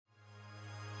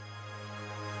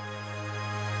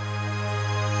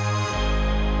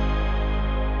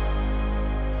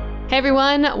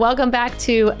everyone, welcome back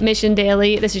to Mission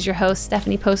Daily. This is your host,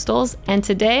 Stephanie Postles, and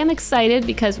today I'm excited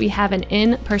because we have an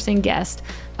in-person guest,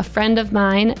 a friend of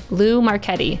mine, Lou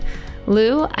Marchetti.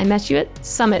 Lou, I met you at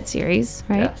Summit Series,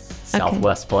 right? Yes,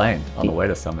 Southwest plane on the way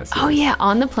to Summit Series. Oh yeah,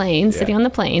 on the plane, sitting on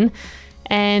the plane.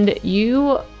 And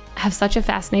you have such a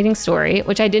fascinating story,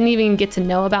 which I didn't even get to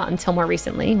know about until more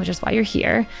recently, which is why you're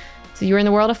here. So you were in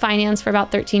the world of finance for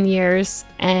about 13 years,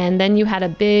 and then you had a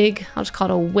big, I'll just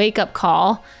call it a wake-up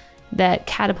call that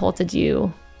catapulted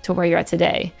you to where you're at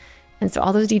today. And so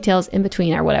all those details in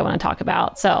between are what I want to talk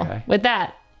about. So with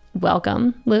that,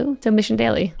 welcome, Lou, to Mission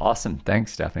Daily. Awesome.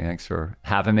 Thanks, Stephanie. Thanks for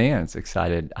having me. And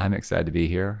I'm excited to be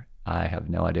here. I have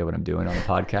no idea what I'm doing on the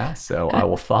podcast, so I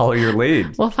will follow your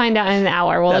lead. We'll find out in an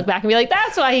hour. We'll look back and be like,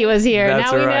 that's why he was here.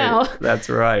 Now we know. That's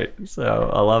right. So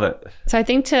I love it. So I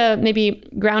think to maybe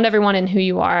ground everyone in who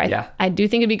you are, I do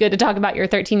think it'd be good to talk about your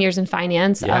 13 years in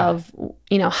finance of,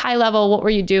 high level. What were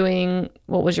you doing?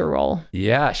 What was your role?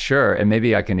 Yeah, sure. And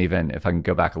maybe I can even, if I can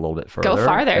go back a little bit further. Go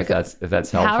farther. If that's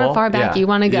helpful. However far back you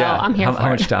want to go, I'm here for it. How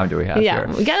much time do we have here?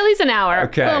 We got at least an hour.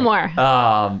 Okay. A little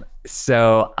more.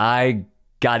 So I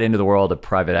got into the world of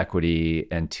private equity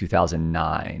in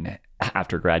 2009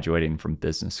 after graduating from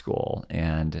business school.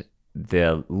 And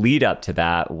the lead up to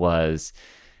that was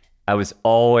I was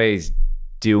always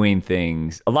doing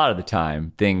things, a lot of the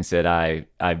time, things that I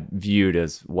viewed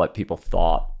as what people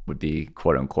thought would be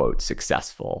quote unquote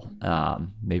successful.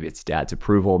 Maybe it's dad's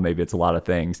approval, maybe it's a lot of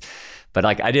things. But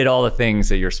like I did all the things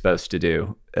that you're supposed to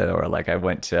do. Or like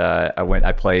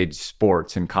I played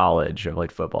sports in college. I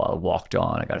played football. I walked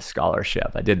on. I got a scholarship.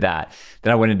 I did that.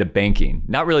 Then I went into banking,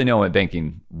 not really knowing what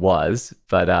banking was,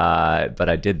 but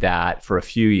I did that for a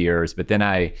few years. But then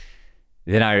I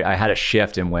had a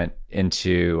shift and went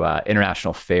into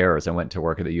international affairs. I went to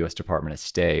work at the U.S. Department of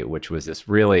State, which was this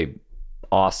really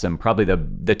awesome, probably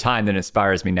the time that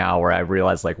inspires me now, where I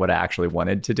realized like what I actually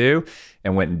wanted to do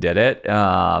and went and did it.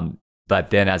 But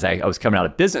then as I was coming out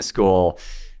of business school,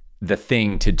 the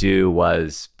thing to do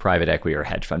was private equity or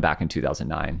hedge fund back in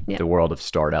 2009. Yeah. The world of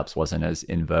startups wasn't as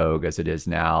in vogue as it is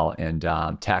now. And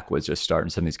tech was just starting.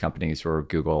 Some of these companies were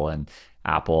Google and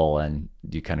Apple, and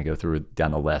you kind of go through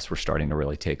down the list, were starting to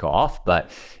really take off, but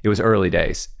it was early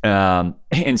days. And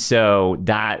so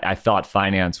that I thought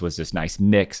finance was this nice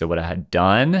mix of what I had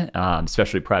done,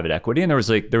 especially private equity. And there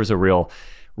was a real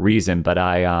reason, but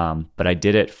I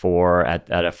did it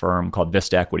at a firm called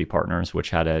Vista Equity Partners, which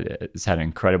has had an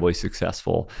incredibly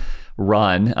successful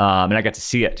run, and I got to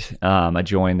see it. I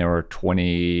joined, there were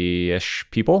 20-ish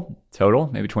people total,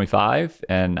 maybe 25,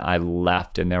 and I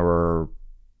left, and there were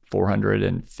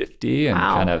 450, and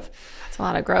wow. Kind of that's a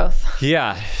lot of growth.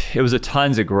 Yeah, it was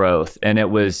tons of growth, and it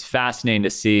was fascinating to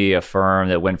see a firm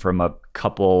that went from a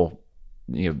couple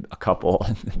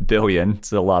billion,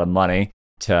 it's a lot of money,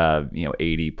 to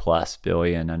 80 plus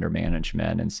billion under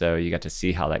management. And so you got to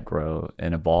see how that grow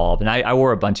and evolve. And I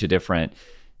wore a bunch of different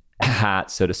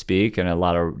hats, so to speak, and a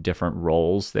lot of different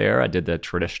roles there. I did the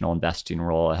traditional investing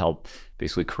role. I helped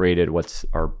basically created what's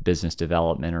our business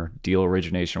development or deal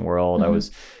origination world. Mm-hmm. I was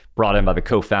brought in by the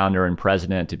co-founder and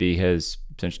president to be his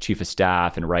chief of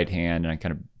staff and right hand. And I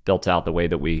kind of built out the way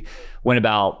that we went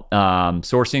about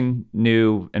sourcing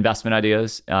new investment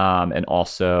ideas, and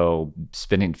also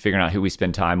figuring out who we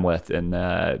spend time with in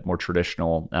the more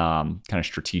traditional kind of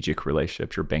strategic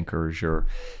relationships, your bankers, your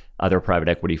other private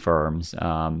equity firms,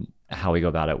 how we go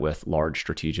about it with large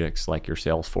strategics like your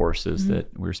Salesforces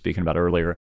that we were speaking about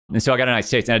earlier. And so I got a nice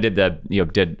taste, and I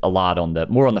did a lot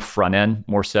more on the front end,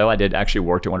 more so. I did actually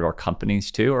worked at one of our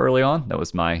companies too early on. That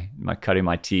was my cutting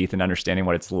my teeth and understanding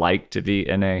what it's like to be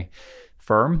in a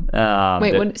firm.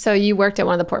 So you worked at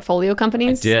one of the portfolio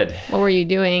companies? I did. What were you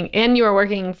doing? And you were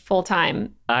working full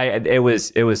time. It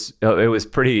was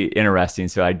pretty interesting.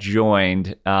 So I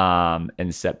joined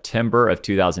in September of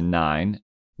 2009,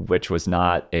 which was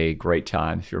not a great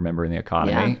time if you remember in the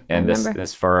economy. Yeah, and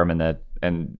this firm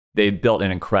and they built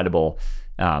an incredible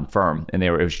firm, and it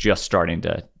was just starting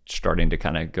to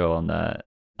kind of go on the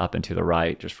up and to the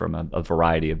right, just from a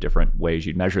variety of different ways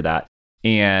you'd measure that.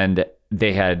 And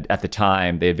they had, at the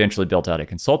time, they eventually built out a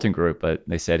consulting group, but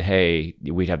they said, hey,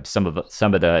 we'd have some of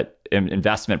the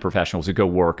investment professionals who go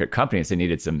work at companies that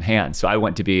needed some hands. So I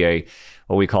went to be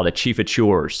what we called a chief of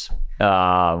chores,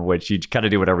 which you kind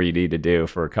of do whatever you need to do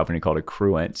for a company called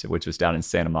Accruent, which was down in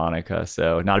Santa Monica.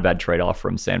 So not a bad trade-off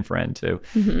from San Fran to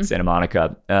Santa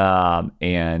Monica.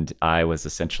 And I was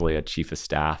essentially a chief of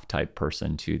staff type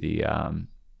person to the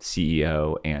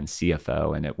CEO and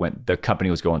CFO. And the company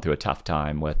was going through a tough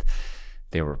time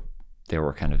they were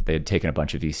they had taken a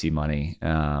bunch of VC money.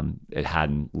 It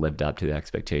hadn't lived up to the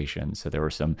expectations. So there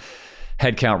were some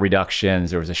headcount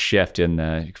reductions. There was a shift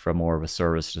from more of a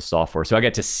service to software. So I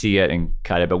got to see it and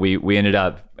kind of, but we ended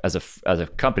up as a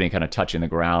company kind of touching the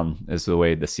ground is the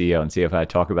way the CEO and CFO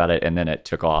talk about it. And then it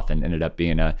took off and ended up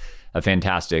being a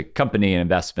fantastic company and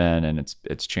investment. And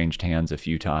it's changed hands a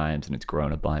few times and it's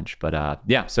grown a bunch. But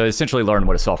so I essentially learned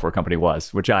what a software company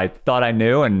was, which I thought I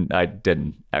knew and I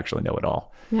didn't actually know it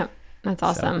all. Yep. That's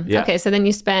awesome. So, yeah. Okay. So then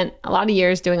you spent a lot of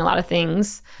years doing a lot of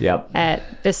things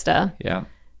at Vista. Yeah.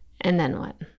 And then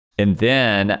what? And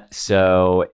then,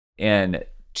 so in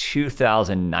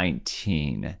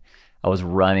 2019, I was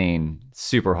running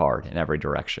super hard in every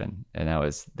direction. And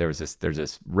there's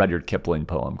this Rudyard Kipling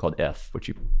poem called If, which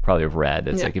you probably have read.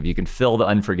 It's like, if you can fill the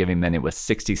unforgiving minute with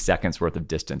 60 seconds worth of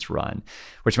distance run,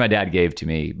 which my dad gave to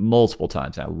me multiple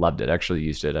times. And I loved it. I actually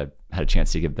used it. I had a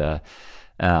chance to give the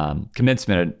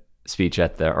commencement speech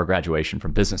at our graduation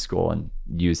from business school and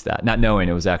used that, not knowing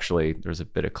it was actually, there's a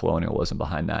bit of colonialism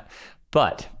behind that.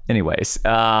 But anyways,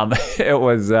 it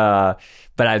was,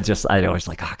 but I always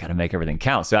like, I got to make everything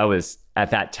count. So I was at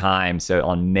that time. So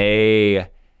on May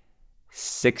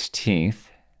 16th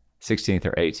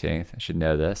or 18th, I should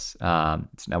know this.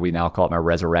 We now call it my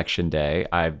resurrection day.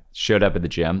 I showed up at the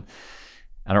gym.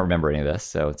 I don't remember any of this.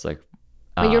 So it's like,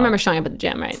 Well, you remember showing up at the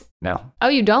gym, right? No. Oh,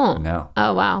 you don't? No.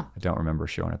 Oh, wow. I don't remember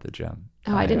showing up at the gym.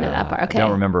 Oh, I didn't know that part. Okay. I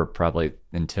don't remember probably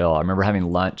until I remember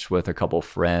having lunch with a couple of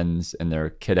friends and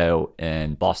their kiddo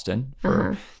in Boston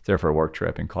there for a work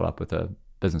trip and caught up with a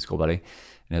business school buddy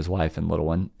and his wife and little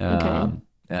one. And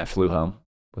I flew home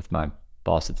with my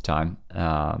boss at the time,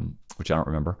 which I don't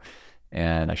remember.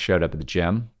 And I showed up at the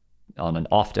gym on an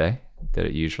off day that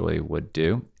it usually would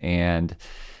do. And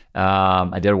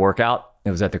I did a workout. It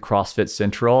was at the CrossFit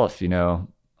Central, if you know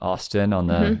Austin, on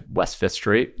the West 5th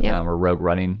Street, where Rogue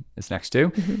Running is next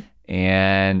to.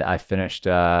 And I finished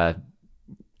kind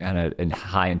of a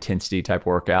high intensity type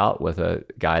workout with a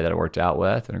guy that I worked out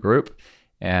with in a group.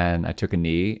 And I took a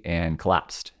knee and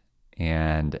collapsed.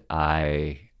 And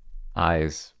eyes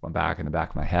went back in the back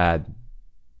of my head,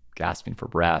 gasping for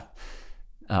breath.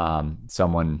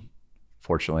 Someone,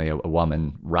 fortunately, a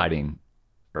woman riding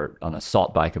or on a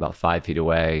assault bike about 5 feet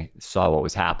away, saw what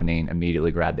was happening,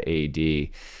 immediately grabbed the AED.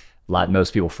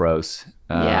 Most people froze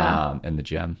in the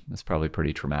gym. It's probably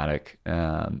pretty traumatic.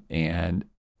 And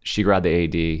she grabbed the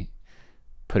AED,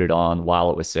 put it on while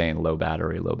it was saying low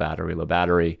battery, low battery, low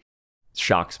battery.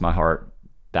 Shocks my heart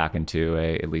back into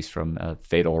at least from a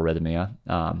fatal arrhythmia.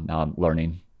 Now I'm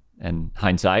learning in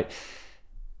hindsight.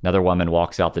 Another woman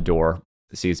walks out the door,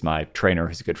 sees my trainer,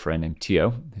 who's a good friend named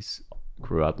Tio. He's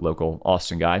grew up local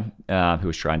Austin guy who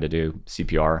was trying to do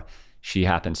CPR. She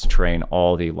happens to train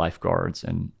all the lifeguards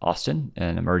in Austin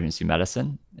in emergency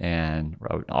medicine and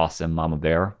wrote an awesome Mama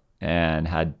Bear and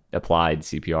had applied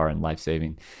CPR and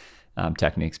life-saving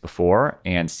techniques before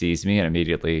and sees me and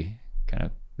immediately kind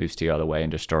of moves to the other way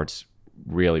and just starts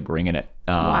really bringing it.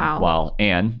 Wow. While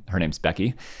Anne, her name's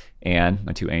Becky, Anne,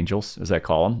 my two angels, as I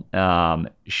call them,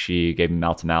 she gave me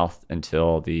mouth to mouth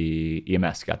until the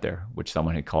EMS got there, which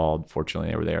someone had called.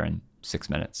 Fortunately, they were there in 6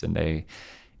 minutes and they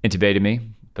intubated me,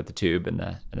 put the tube in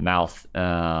the mouth,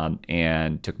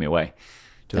 and took me away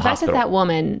to the hospital. The fact that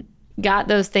woman got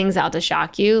those things out to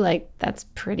shock you, like that's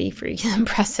pretty freaking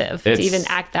impressive to even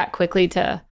act that quickly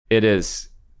It is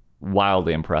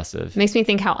wildly impressive. Makes me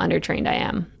think how undertrained I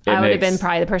am. I would have been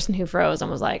probably the person who froze and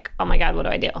was like, oh my God, what do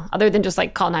I do? Other than just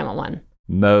like call 911.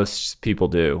 Most people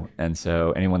do. And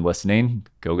so anyone listening,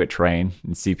 go get trained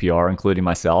in CPR, including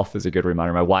myself, is a good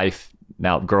reminder. My wife,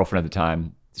 now girlfriend at the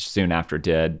time, soon after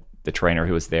did, the trainer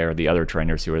who was there, the other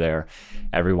trainers who were there,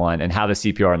 everyone, and have a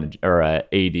CPR or a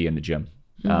AED in the gym.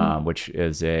 Which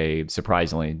is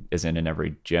surprisingly isn't in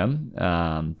every gym. Do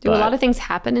a lot of things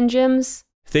happen in gyms?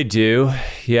 They do.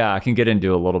 Yeah, I can get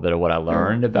into a little bit of what I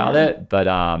learned about it, but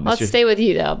let's stay with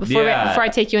you though before I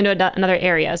take you into another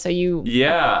area. So you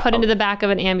put into the back of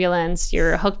an ambulance,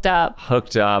 you're hooked up.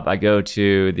 I go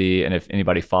to and if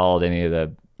anybody followed any of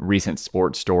the recent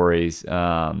sports stories,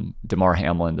 Damar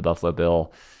Hamlin, the Buffalo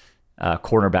Bill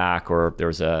cornerback, or there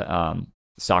was a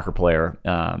soccer player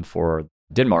for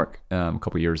Denmark a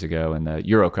couple years ago in the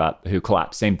Euro Cup who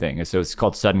collapsed. Same thing. So it's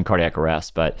called sudden cardiac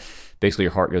arrest, but basically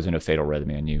your heart goes into a fatal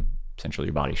arrhythmia and essentially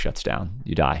your body shuts down.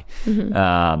 You die.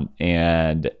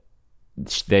 And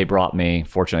they brought me,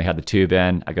 fortunately had the tube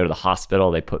in. I go to the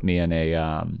hospital. They put me in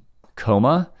a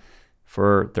coma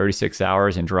for 36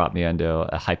 hours and dropped me into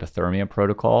a hypothermia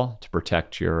protocol to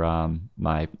protect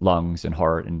my lungs and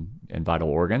heart and vital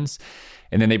organs.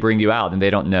 And then they bring you out and they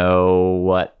don't know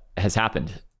what has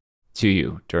happened. to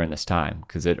you during this time,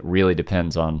 because it really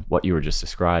depends on what you were just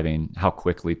describing, how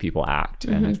quickly people act.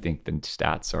 And I think the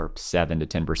stats are 7 to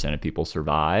 10% of people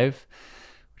survive,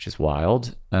 which is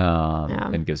wild,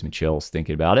 and gives me chills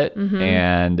thinking about it.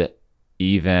 And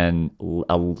even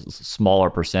a smaller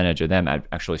percentage of them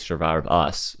actually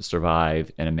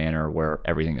survive in a manner where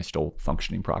everything is still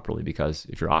functioning properly, because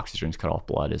if your oxygen's cut off,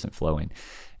 blood isn't flowing,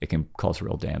 it can cause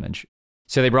real damage.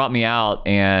 So they brought me out,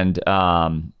 and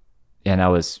I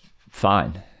was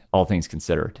fine, all things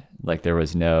considered. Like I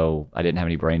didn't have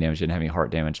any brain damage, didn't have any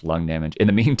heart damage, lung damage. In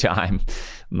the meantime,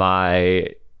 my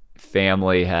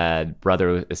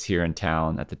brother was here in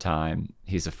town at the time.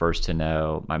 He's the first to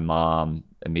know. My mom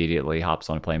immediately hops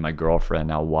on a plane. My girlfriend,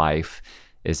 now wife,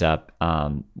 is up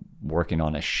working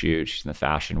on a shoot. She's in the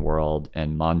fashion world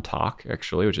in Montauk,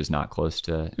 actually, which is not close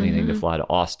to anything to fly to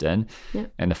Austin. Yeah.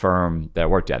 And the firm that I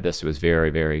worked at, this was very,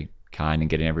 very kind in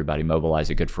getting everybody mobilized.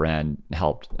 A good friend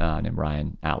helped, named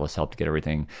Ryan Atlas, helped get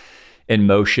everything in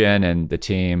motion, and the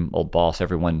team, old boss,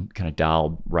 everyone kind of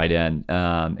dialed right in.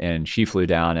 And she flew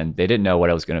down, and they didn't know what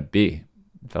I was going to be.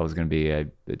 If I was going to be a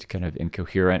kind of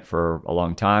incoherent for a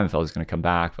long time, if I was going to come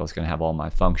back, if I was going to have all my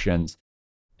functions.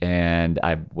 And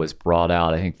I was brought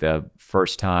out, I think the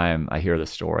first time I hear the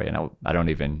story, and I don't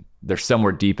even, there's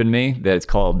somewhere deep in me that it's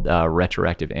called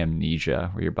retroactive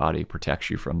amnesia, where your body protects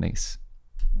you from these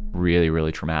really,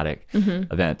 really traumatic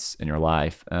events in your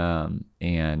life.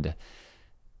 And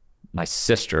my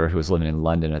sister, who was living in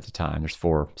London at the time, there's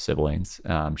 4 siblings,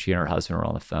 she and her husband were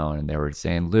on the phone, and they were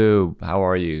saying, "Lou, how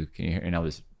are you? Can you hear?" And I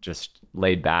was just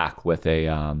laid back with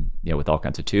with all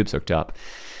kinds of tubes hooked up.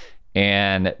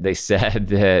 And they said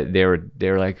that they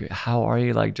were like, "How are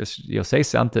you? Like, just, say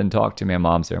something, talk to me." My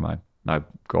mom's there, my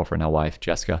girlfriend, now wife,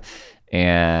 Jessica.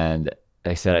 And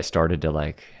they said I started to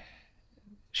like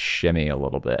shimmy a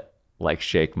little bit, like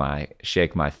shake my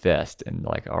fist, and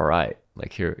like, all right,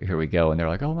 like here we go. And they're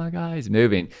like, "Oh my God, he's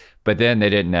moving." But then they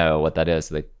didn't know what that is.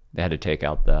 So they had to take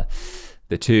out the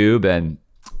tube, and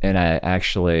I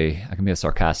can be a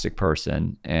sarcastic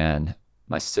person, and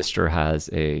my sister has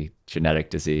a genetic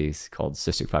disease called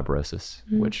cystic fibrosis,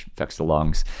 which affects the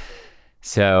lungs.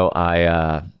 So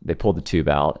they pulled the tube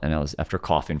out, and I was, after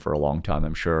coughing for a long time,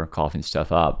 I'm sure, coughing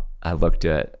stuff up, I looked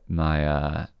at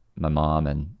my mom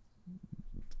and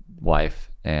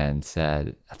wife and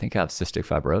said, "I think I have cystic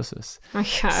fibrosis." Oh my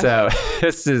God.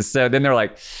 So then they're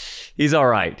like, "He's all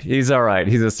right. He's all right."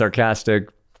 He's a sarcastic,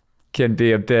 can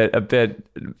be a bit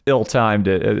ill-timed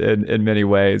in many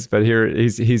ways, but here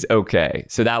he's okay.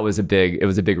 So it was a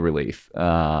big relief.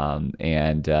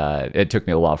 And it took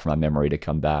me a while for my memory to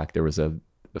come back. There was a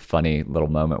funny little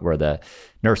moment where the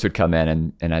nurse would come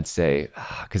in, and I'd say,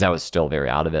 because I was still very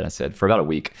out of it, I said, for about a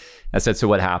week, I said, "So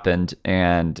what happened?"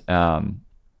 And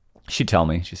she'd tell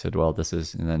me, she said, "Well, this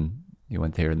is," and then you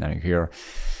went here and then you're here.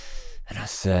 And I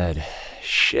said,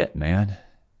 "Shit, man."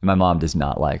 And my mom does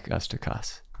not like us to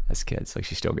cuss as kids. Like,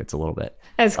 she still gets a little bit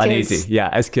uneasy. Yeah,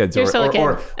 as kids, or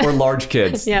large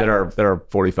kids that are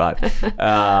 45.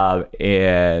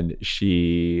 And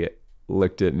she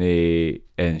looked at me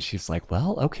and she's like,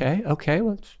 "Well, okay.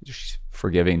 Well," she's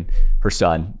forgiving her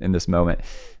son in this moment.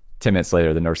 10 minutes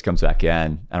later, the nurse comes back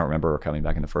in. I don't remember her coming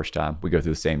back in the first time. We go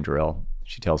through the same drill.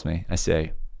 She tells me, I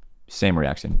say, same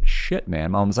reaction, "Shit,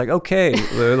 man." Mom's like, "Okay,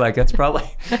 Lou," like, that's probably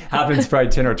happens probably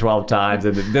 10 or 12 times.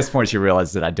 And at this point, she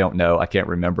realized that I don't know, I can't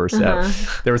remember. So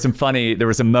there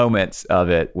were some moments of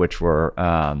it which were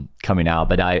coming out.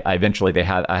 But I eventually,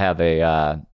 I have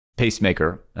a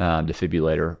pacemaker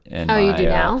defibrillator. And you do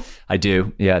now? I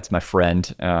do. Yeah, it's my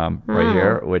friend right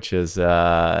here, which is...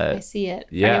 I see it.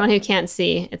 Yeah. For anyone who can't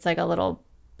see, it's like a little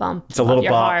bump. It's a little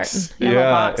box.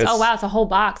 Yeah. Oh wow, it's a whole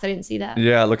box. I didn't see that.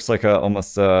 Yeah, it looks like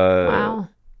almost a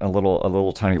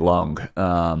little tiny lung.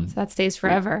 So that stays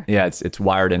forever. Yeah, it's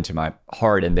wired into my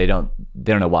heart, and they don't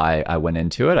know why I went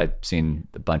into it. I've seen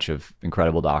a bunch of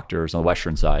incredible doctors on the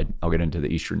Western side. I'll get into the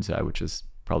Eastern side, which is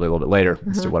probably a little bit later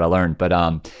as to what I learned. But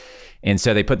and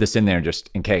so they put this in there just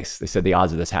in case. They said the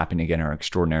odds of this happening again are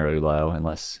extraordinarily low,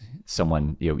 unless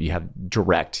someone, you have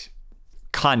direct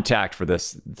contact for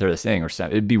this thing or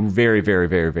something. It'd be very, very,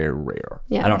 very, very rare.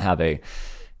 Yeah. I don't have a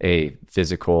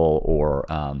physical or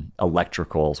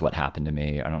electrical is what happened to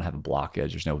me. I don't have a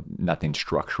blockage. There's nothing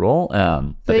structural.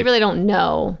 So they really don't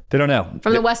know. They don't know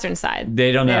from the Western side.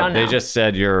 They don't know. They just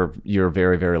said you're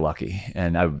very, very lucky,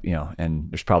 and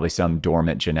and there's probably some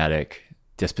dormant genetic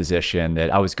disposition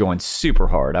that I was going super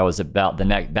hard. I was about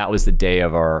that was the day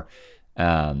of our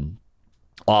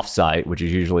offsite, which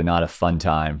is usually not a fun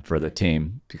time for the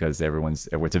team because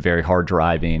it's a very hard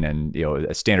driving, and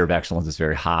a standard of excellence is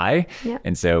very high. Yeah.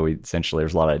 And so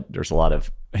there's a lot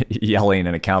of yelling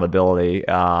and accountability.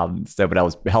 But I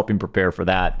was helping prepare for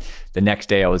that. The next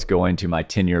day I was going to my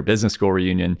 10-year business school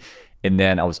reunion. And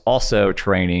then I was also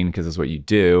training, because that's what you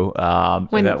do.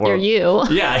 When you're you.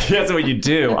 Yeah, that's what you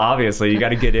do. Obviously, you got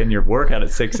to get in your workout at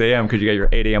 6 a.m. because you got your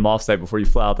 8 a.m. offsite before you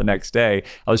fly out the next day.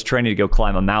 I was training to go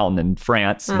climb a mountain in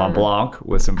France, Mont Blanc,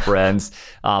 with some friends,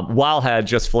 while I had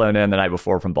just flown in the night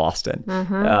before from Boston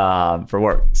for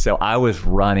work. So I was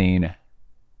running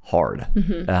hard.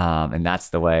 And that's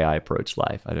the way I approached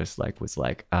life. I just was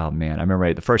like, oh man, I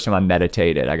remember the first time I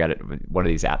meditated, I got it, one of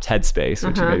these apps, Headspace,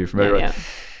 which you may be familiar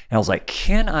with. And I was like,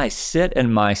 can I sit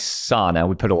in my sauna?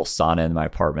 We put a little sauna in my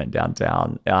apartment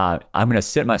downtown. I'm going to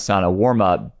sit in my sauna, warm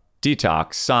up,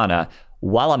 detox, sauna,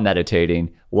 while I'm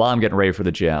meditating, while I'm getting ready for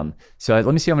the gym. So let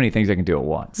me see how many things I can do at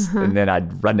once. And then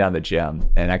I'd run down the gym.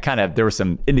 And there were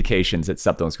some indications that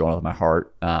something was going on with my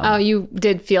heart. You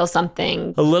did feel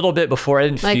something. A little bit before. I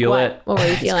didn't feel what? it. What were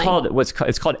you feeling?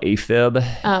 It's called AFib.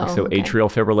 So atrial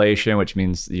fibrillation, which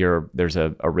means there's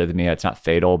a arrhythmia. It's not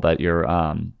fatal, but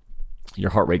your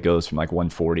heart rate goes from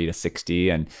 140 to 60,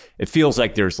 and it feels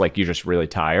like you're just really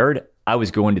tired. I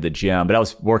was going to the gym, but I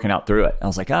was working out through it. I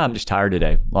was like, I'm just tired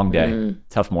today. Long day,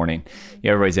 tough morning.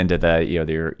 Everybody's into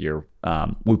your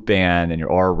Whoop band and your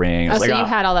Oura ring. So you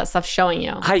had all that stuff showing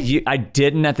you. I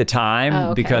didn't at the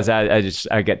time because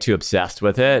I get too obsessed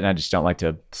with it, and I just don't like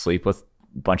to sleep with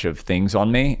bunch of things on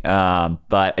me,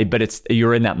 but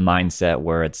you're in that mindset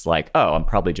where it's like, oh, I'm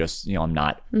probably just, I'm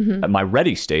not, my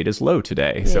ready state is low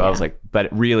today. So I was like, but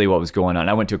really what was going on,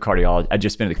 I went to a cardiologist. I'd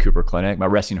just been to the Cooper Clinic. My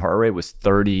resting heart rate was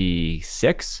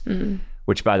 36,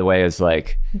 which by the way is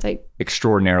it's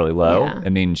extraordinarily low. It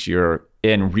means you're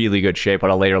in really good shape.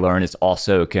 What I'll later learn is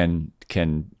also can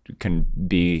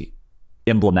be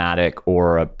emblematic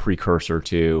or a precursor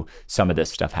to some of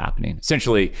this stuff happening.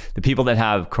 Essentially, the people that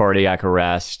have cardiac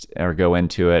arrest or go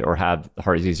into it or have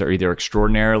heart disease are either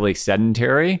extraordinarily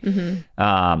sedentary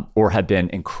or have been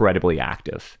incredibly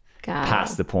active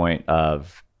past the point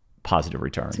of positive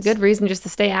returns. It's a good reason just to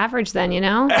stay average then,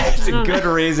 It's a good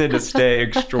reason to stay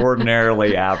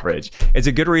extraordinarily average. It's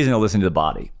a good reason to listen to the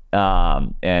body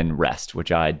and rest,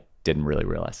 which I didn't really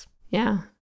realize. Yeah.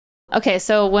 Okay,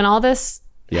 so when all this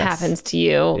happens to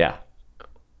you. Yeah.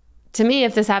 To me,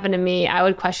 if this happened to me, I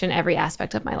would question every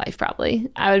aspect of my life probably.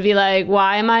 I would be like,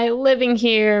 why am I living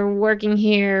here, working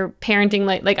here, parenting?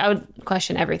 Like I would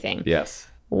question everything. Yes.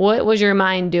 What was your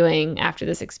mind doing after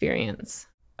this experience?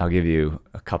 I'll give you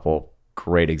a couple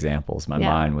great examples. My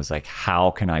mind was like,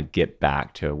 how can I get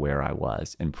back to where I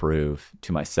was and prove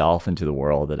to myself and to the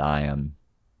world that I am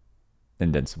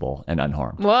invincible and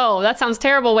unharmed? Whoa, that sounds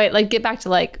terrible. Wait, get back to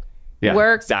work.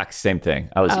 Exact same thing.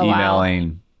 I was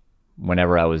emailing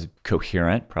whenever I was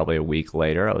coherent. Probably a week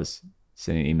later, I was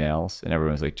sending emails, and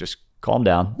everyone was like, "Just calm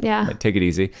down. Take it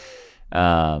easy."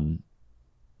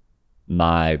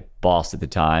 My boss at the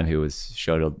time, who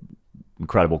showed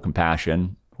incredible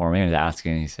compassion for me, and was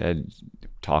asking. He's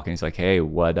like, "Hey,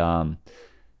 what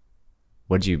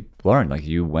did you learn?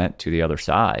 You went to the other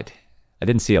side." I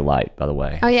didn't see a light, by the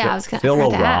way. Oh yeah, I feel a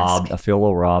little robbed. I feel a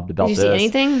little robbed about this. Did you see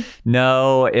anything?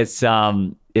 No, it's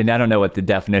and I don't know what the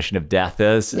definition of death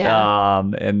is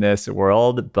in this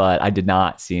world, but I did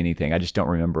not see anything. I just don't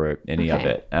remember any of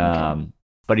it.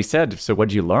 But he said, "So what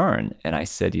did you learn?" And I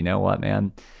said, "You know what,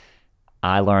 man?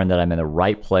 I learned that I'm in the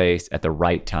right place at the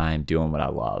right time, doing what I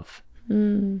love."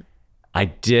 I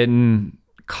didn't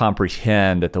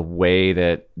comprehend that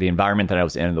the environment that I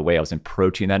was in and the way I was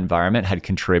approaching that environment had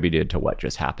contributed to what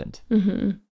just happened.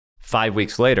 5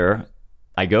 weeks later,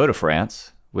 I go to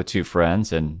France with two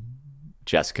friends and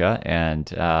Jessica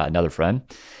and another friend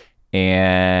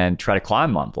and try to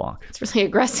climb Mont Blanc. It's really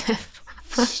aggressive.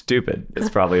 Stupid. It's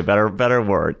probably a better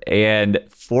word. And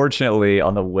fortunately,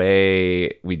 on the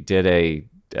way, we did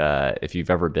if you've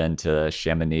ever been to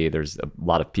Chamonix, there's a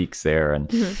lot of peaks there, and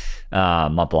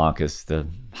Mont Blanc is the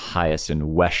highest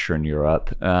in Western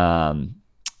Europe. And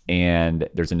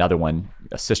there's another one,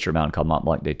 a sister mountain called Mont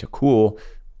Blanc de Tourcoul.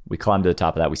 We climbed to the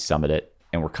top of that, we summit it,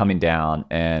 and we're coming down,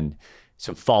 and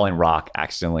some falling rock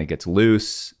accidentally gets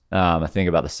loose. A thing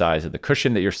about the size of the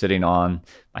cushion that you're sitting on.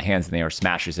 My hand's in the air,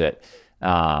 smashes it.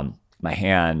 My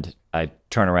hand, I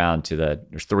turn around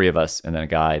there's three of us and then a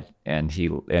guide, and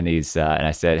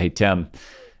I said, "Hey, Tim,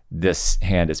 this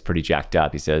hand is pretty jacked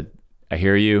up." He said, "I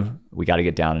hear you. We got to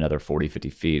get down another 40, 50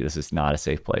 feet. This is not a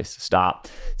safe place. Stop."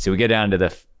 So we get down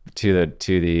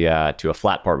to a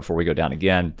flat part before we go down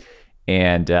again.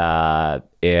 And I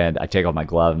take off my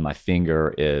glove, and my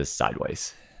finger is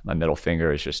sideways. My middle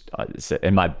finger is just,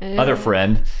 and my other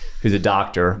friend, who's a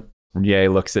doctor, Ye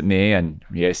looks at me and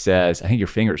Ye says, I think your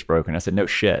finger's broken. I said, no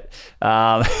shit.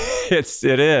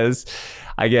 It is.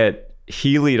 I get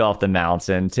helied off the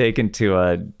mountain, taken to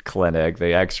a clinic,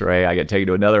 they x-ray. I get taken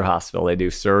to another hospital. They do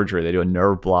surgery. They do a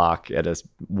nerve block at a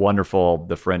wonderful,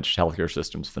 the French healthcare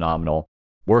system's phenomenal.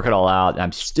 Work it all out.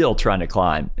 I'm still trying to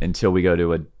climb until we go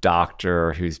to a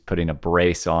doctor who's putting a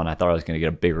brace on. I thought I was going to get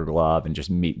a bigger glove and just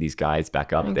meet these guys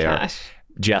back up there. Gosh.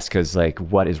 Jessica's like,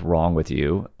 what is wrong with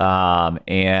you?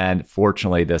 And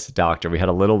fortunately, this doctor, we had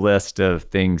a little list of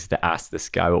things to ask this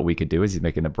guy what we could do as he's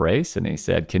making the brace. And he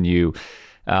said, can he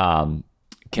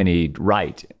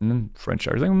write? And then French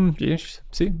doctor's like, yes,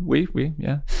 si, oui,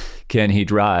 yeah. Can he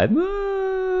drive?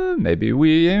 Maybe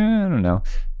I don't know.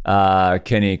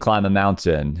 Can he climb a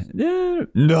mountain?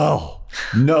 No,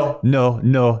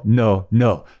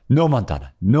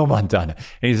 Montana. And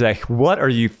he's like, what are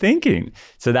you thinking?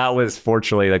 So that was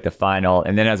fortunately like the final.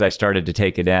 And then as I started to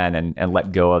take it in and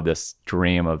let go of this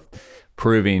dream of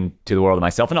proving to the world and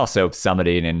myself, and also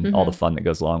summiting and all the fun that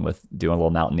goes along with doing a little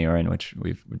mountaineering, which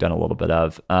we've done a little bit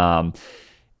of,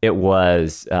 it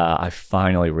was, I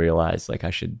finally realized like I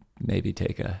should maybe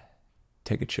take a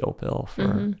chill pill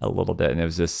for a little bit. And it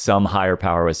was just some higher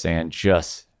power was saying,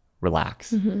 just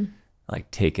relax, like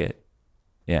take it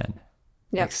in.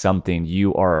 Yep. Like something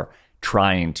you are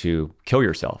trying to kill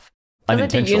yourself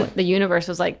unintentionally. Like the universe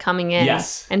was like coming in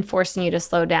and forcing you to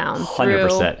slow down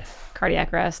 100%. Through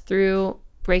cardiac arrest, through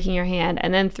breaking your hand,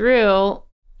 and then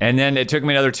it took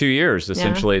me another 2 years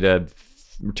essentially to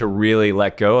really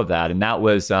let go of that. And that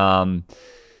was, so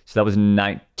that was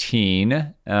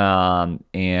 19,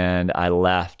 and I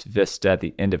left Vista at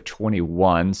the end of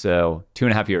 21, so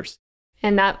 2.5 years.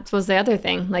 And that was the other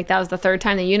thing. Like that was the third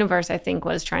time the universe, I think,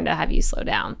 was trying to have you slow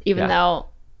down, even though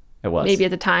it was maybe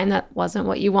at the time that wasn't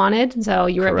what you wanted. So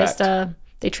you were at Vista,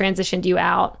 they transitioned you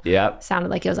out. Yep.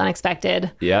 Sounded like it was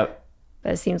unexpected. Yep.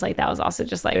 But it seems like that was also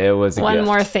just like it was one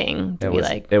more thing to be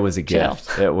like. It was a chill.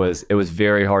 gift. It was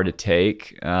very hard to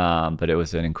take, but it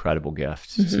was an incredible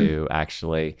gift to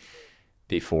actually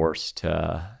be forced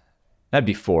to, not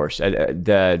be forced.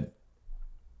 The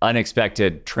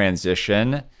unexpected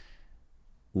transition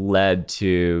led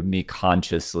to me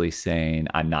consciously saying,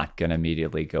 I'm not going to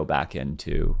immediately go back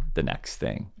into the next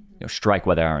thing. Strike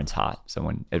while the iron's hot.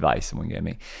 Advice someone gave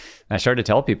me. And I started to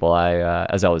tell people,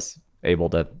 as I was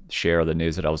able to share the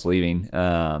news that I was leaving,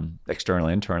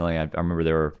 externally, internally, I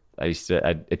remember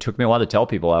it took me a while to tell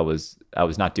people I was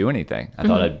not doing anything. I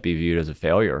thought I'd be viewed as a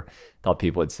failure. Thought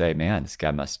people would say, man, this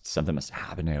guy something must have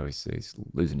happened. He's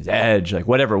losing his edge, like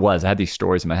whatever it was. I had these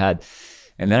stories in my head.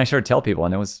 And then I started to tell people,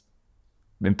 and it was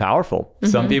been powerful.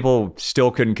 Some people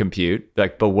still couldn't compute,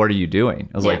 like, but what are you doing?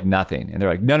 I was like, nothing. And they're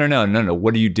like, no,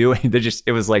 what are you doing?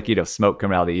 It was like, smoke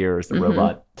coming out of the ears, the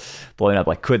robot blowing up,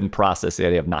 like couldn't process the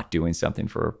idea of not doing something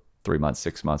for 3 months,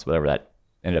 6 months, whatever. That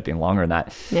ended up being longer than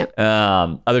that. Yep.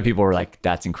 Other people were like,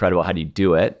 that's incredible. How do you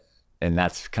do it? And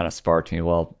that's kind of sparked me.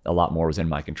 Well, a lot more was in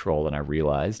my control than I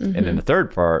realized. And then the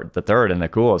third and the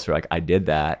coolest were like, I did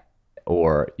that,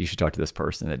 or you should talk to this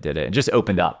person that did it, and just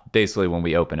opened up basically when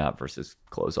we open up versus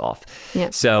close off. Yeah.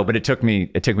 So, but it took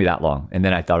me that long. And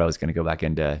then I thought I was going to go back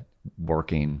into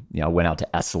working. I went out to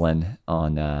Esalen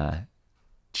on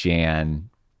Jan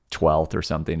 12th or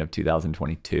something of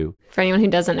 2022. For anyone who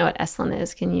doesn't know what Esalen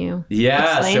is, can you explain?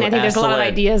 So I think there's a lot of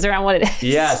ideas around what it is.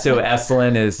 Yeah. So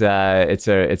Esalen is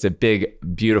it's a big,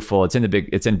 beautiful. It's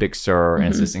in Big Sur, and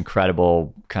it's this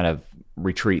incredible kind of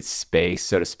retreat space,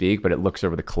 so to speak, but it looks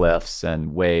over the cliffs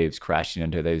and waves crashing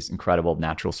into those incredible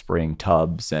natural spring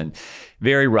tubs, and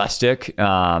very rustic,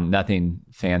 nothing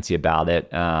fancy about it,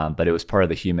 but it was part of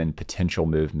the human potential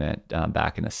movement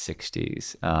back in the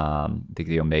 60s. I think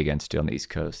the Omega Institute on the East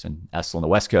Coast and Esalen on the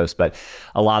West Coast. But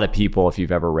a lot of people, if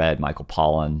you've ever read Michael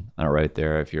Pollan, I wrote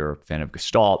there, if you're a fan of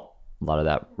Gestalt, a lot of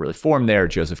that really formed there.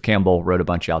 Joseph Campbell wrote a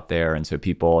bunch out there. And so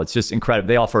people, it's just incredible.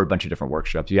 They offer a bunch of different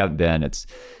workshops. If you haven't been, it's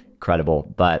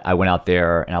incredible. But I went out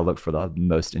there and I looked for the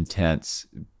most intense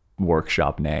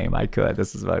workshop name I could.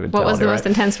 This is what I've been telling What was the most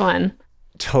intense one?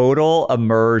 Total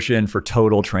immersion for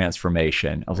total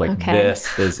transformation. I was like,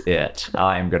 This is it.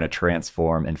 I am going to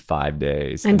transform in 5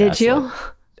 days. And did you?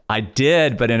 I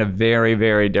did, but in a very,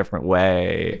 very different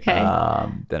way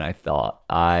than I thought.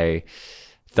 I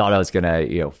thought I was going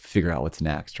to, figure out what's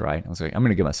next, right? I was like, I'm going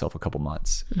to give myself a couple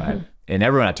months, right? And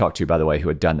everyone I talked to, by the way, who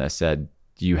had done this said,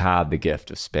 you have the gift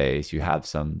of space. You have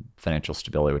some financial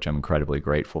stability, which I'm incredibly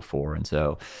grateful for. And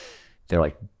so they're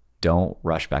like, don't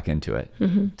rush back into it.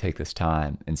 Take this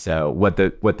time. And so what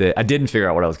the I didn't figure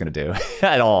out what I was going to do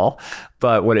at all,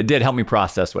 but what it did help me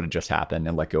process what had just happened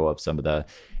and let go of some of the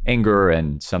anger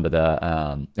and some of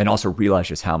the and also realize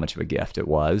just how much of a gift it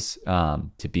was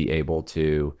to be able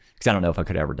to, because I don't know if I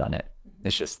could have ever done it.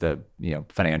 It's just the,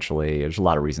 financially, there's a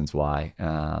lot of reasons why.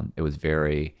 It's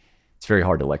very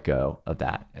hard to let go of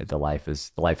that. The life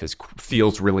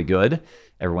feels really good.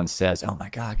 Everyone says, "Oh my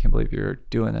God, I can't believe you're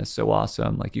doing this. So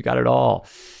awesome. Like you got it all."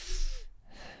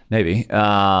 Maybe.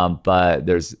 But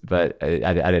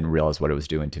I didn't realize what it was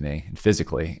doing to me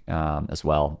physically, as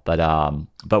well. But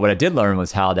what I did learn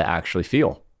was how to actually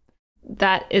feel.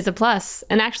 That is a plus.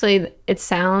 And actually it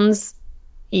sounds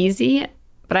easy,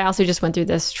 but I also just went through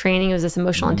this training. It was this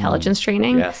emotional intelligence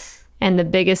training. Yes. And the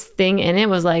biggest thing in it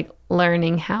was like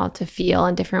learning how to feel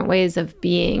and different ways of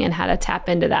being and how to tap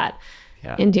into that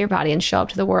into your body and show up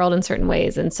to the world in certain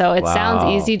ways. And so it sounds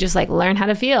easy, just like learn how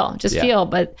to feel, just feel.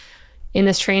 But in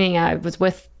this training, I was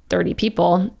with 30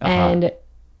 people and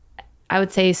I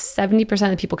would say 70%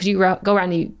 of the people, because you go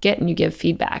around and you give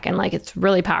feedback and like, it's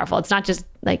really powerful. It's not just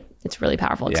like, it's really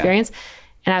powerful experience.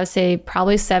 And I would say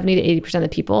probably 70 to 80% of the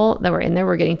people that were in there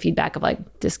were getting feedback of like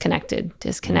disconnected.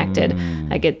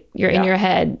 Like you're in your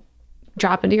head,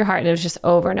 drop into your heart. And it was just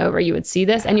over and over. You would see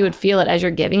this and you would feel it as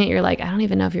you're giving it. You're like, I don't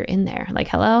even know if you're in there. Like,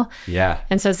 hello? Yeah.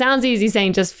 And so it sounds easy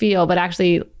saying just feel, but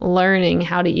actually learning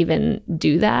how to even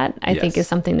do that, I think is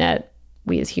something that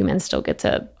we as humans still get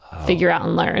to figure out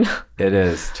and learn. It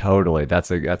is totally. That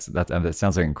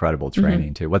sounds like incredible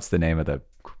training too. What's the name of the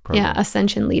program? Yeah,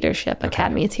 Ascension Leadership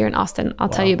Academy. It's here in Austin. I'll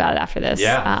tell you about it after this.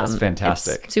 Yeah, that's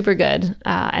fantastic. It's super good.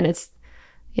 And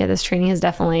this training is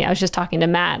definitely, I was just talking to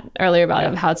Matt earlier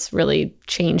about how it's really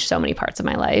changed so many parts of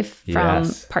my life, from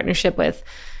partnership with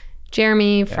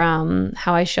Jeremy, from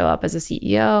how I show up as a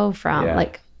CEO, from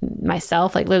like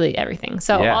myself, like literally everything.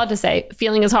 So all to say,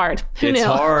 feeling is hard. Who knew?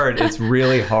 Hard. It's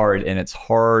really hard. And it's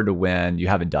hard when you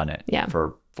haven't done it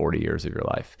for 40 years of your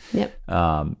life. Yep.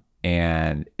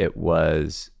 And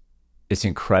it's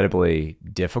incredibly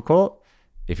difficult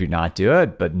if you're not doing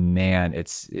it, but man,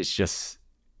 it's just,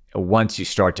 once you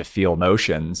start to feel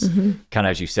emotions, kind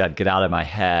of, as you said, get out of my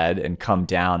head and come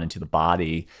down into the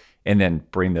body and then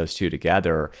bring those two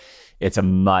together, it's a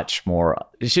much more,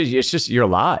 it's just you're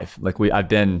alive. Like I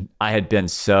had been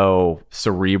so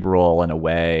cerebral in a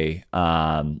way,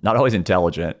 not always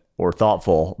intelligent or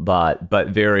thoughtful, but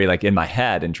very like in my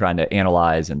head and trying to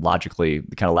analyze and logically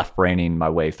kind of left braining my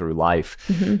way through life.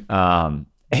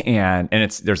 And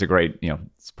there's a great,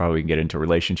 it's probably we can get into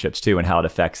relationships too and how it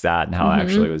affects that and how I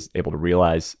actually was able to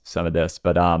realize some of this.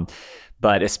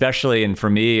 But especially, and for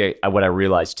me, what I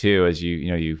realized too is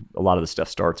a lot of the stuff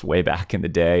starts way back in the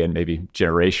day and maybe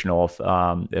generational,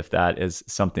 if that is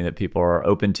something that people are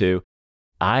open to.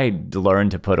 I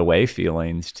learned to put away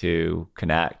feelings to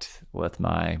connect with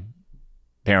my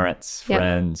parents,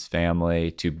 friends,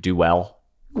 family, to do well,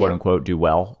 quote unquote, do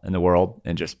well in the world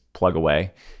and just plug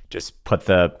away. Just put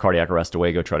the cardiac arrest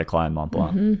away, go try to climb Mont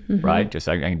Blanc, right? Just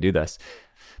I can do this.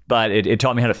 But it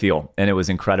taught me how to feel, and it was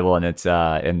incredible. And it's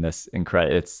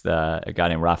it's a guy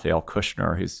named Raphael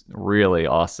Kushner, who's really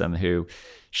awesome, who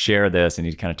shared this, and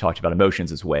he kind of talked about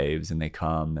emotions as waves, and they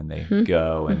come and they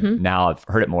go. And now I've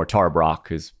heard it more. Tara Brach,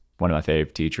 who's one of my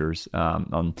favorite teachers,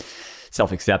 on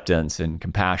self-acceptance and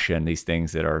compassion, these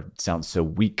things that sound so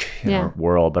weak in our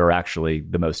world, but are actually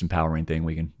the most empowering thing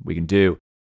we can do.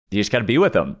 You just got to be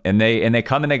with them, and they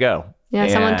come and they go. Yeah,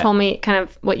 someone told me kind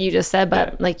of what you just said,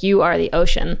 but like you are the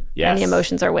ocean and the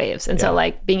emotions are waves. And so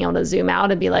like being able to zoom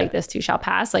out and be like, this too shall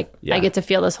pass. Like I get to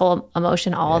feel this whole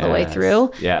emotion all the way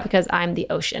through because I'm the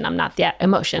ocean. I'm not the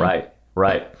emotion.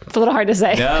 Right. It's a little hard to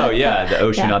say. No, the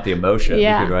ocean, not the emotion.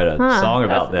 Yeah. We could write a song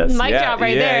about this. Mic drop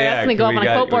right there. That's going to go up on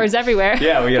quote boards everywhere.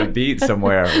 Yeah, we got a beat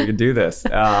somewhere. We can do this.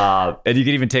 And you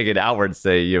can even take it outward,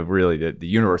 say you really, the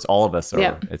universe, all of us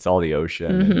are, it's all the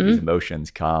ocean. And these emotions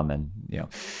come, and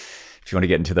if you want to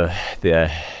get into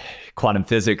the quantum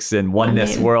physics and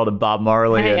oneness world of Bob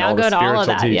Marley and all the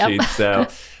spiritual teachings. So,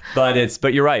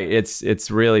 but you're right.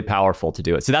 It's really powerful to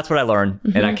do it. So that's what I learned.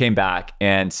 And I came back,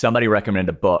 and somebody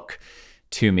recommended a book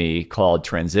to me called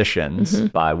Transitions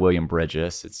by William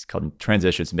Bridges. It's called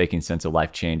Transitions, Making Sense of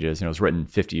Life Changes. And it was written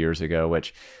 50 years ago,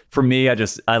 which for me,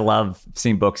 I love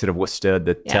seeing books that have withstood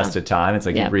the test of time. It's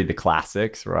like you read the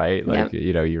classics, right? Like,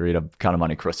 you read a Count of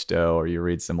Monte Cristo, or you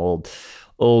read some old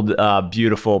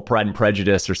beautiful Pride and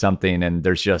Prejudice or something. And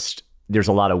there's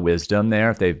a lot of wisdom there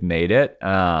if they've made it.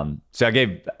 So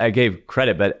I gave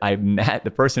credit, but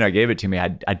the person I gave it to me,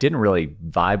 I didn't really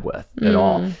vibe with at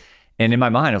all. And in my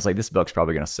mind, I was like, this book's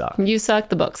probably going to suck. You suck,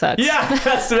 the book sucks. Yeah,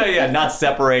 that's not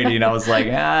separating. I was like,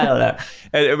 I don't know.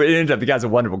 And it ended up, the guy's a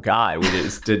wonderful guy. We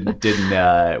just didn't.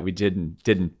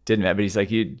 But he's like,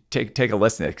 you take a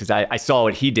listen to it, because I saw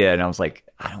what he did, and I was like,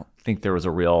 I don't think there was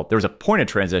a point of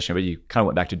transition, but you kind of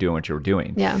went back to doing what you were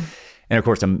doing. Yeah. And of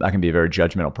course, I can be a very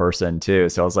judgmental person too.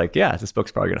 So I was like, yeah, this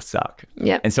book's probably going to suck.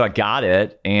 Yeah. And so I got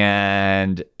it,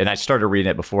 and I started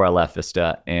reading it before I left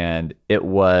Vista, and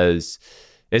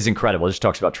it's incredible. It just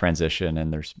talks about transition,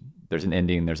 and there's an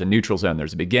ending, there's a neutral zone,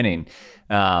 there's a beginning.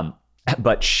 But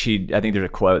I think there's a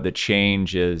quote that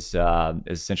change is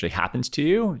essentially happens to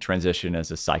you. Transition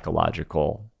is a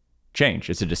psychological change.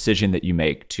 It's a decision that you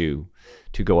make to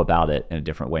go about it in a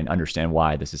different way and understand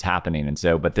why this is happening. And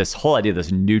so, but this whole idea of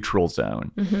this neutral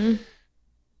zone,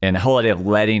 and the whole idea of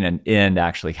letting an end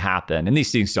actually happen, and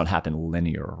these things don't happen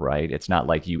linear, right? It's not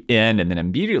like you end and then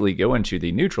immediately go into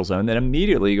the neutral zone, then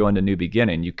immediately go into new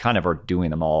beginning. You kind of are doing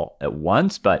them all at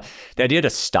once. But the idea to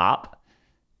stop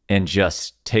and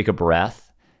just take a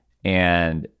breath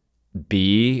and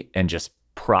be, and just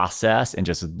process and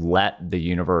just let the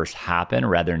universe happen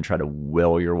rather than try to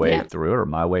will your way through it, or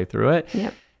my way through it.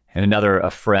 Yep. And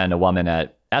a woman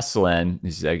at Esalen,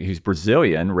 who's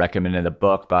Brazilian, recommended a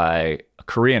book by a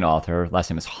Korean author, last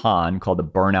name is Han, called The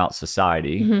Burnout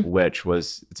Society,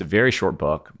 it's a very short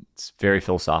book. It's very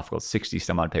philosophical, 60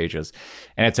 some odd pages.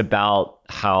 And it's about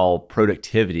how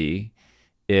productivity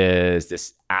is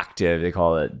this active, they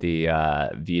call it the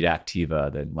vita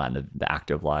activa, the Latin, the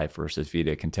active life, versus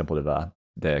vita contemplativa,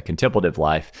 the contemplative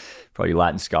life. For all you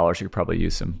Latin scholars, you could probably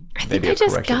use some. I think I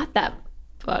just got that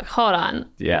book. Hold on.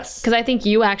 Yes. Because I think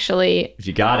you actually. If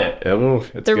you got it. Oh,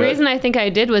 it's the reason I think I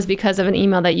did was because of an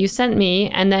email that you sent me,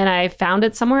 and then I found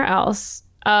it somewhere else.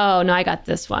 Oh, no, I got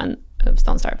this one. Oops,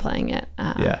 don't start playing it.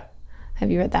 Yeah.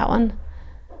 Have you read that one?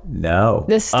 No.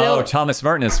 Thomas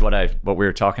Merton is what we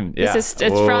were talking. Yeah. It's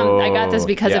from, I got this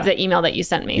because of the email that you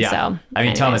sent me. Yeah. So I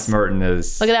mean, Thomas Merton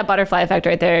is. Look at that butterfly effect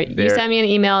right there. You send me an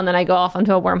email, and then I go off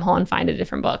onto a wormhole and find a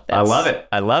different book. I love it.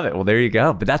 Well, there you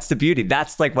go. But that's the beauty.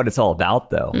 That's like what it's all about,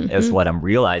 though, is what I'm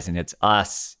realizing. It's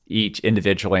us each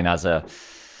individually and as a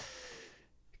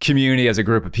community, as a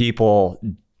group of people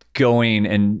going,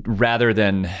 and rather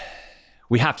than,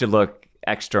 we have to look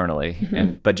externally,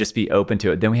 but just be open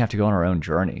to it. Then we have to go on our own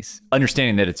journeys,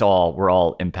 understanding that we're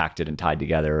all impacted and tied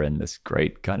together in this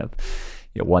great kind of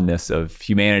oneness of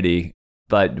humanity.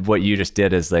 But what you just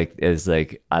did is like,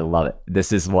 I love it.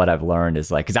 This is what I've learned is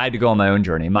like, because I had to go on my own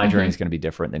journey. My journey is going to be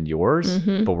different than yours,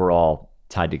 but we're all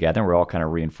tied together, and we're all kind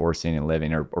of reinforcing and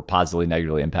living, or positively,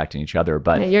 negatively impacting each other.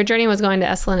 But your journey was going to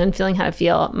Esalen and feeling how to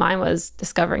feel. Mine was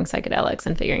discovering psychedelics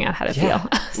and figuring out how to feel.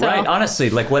 So, right. Honestly,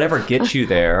 like whatever gets you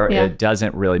there, it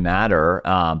doesn't really matter.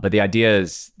 But the idea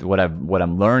is what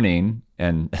I'm learning.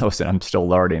 And listen, I'm still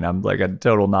learning. I'm like a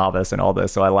total novice in all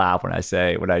this, so I laugh when I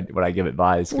say when I give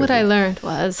advice. What I learned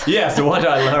was so what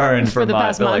I learned from the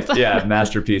past month.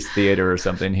 Masterpiece Theater or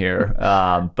something here.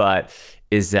 But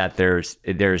is that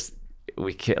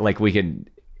we can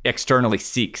externally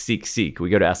seek. We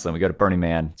go to Esalen, we go to Burning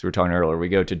Man, as we were talking earlier, we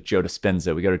go to Joe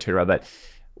Dispenza, we go to Tara, but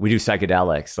we do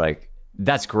psychedelics. Like,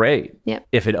 that's great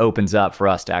if it opens up for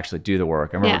us to actually do the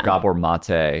work. I remember Gabor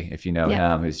Mate, if you know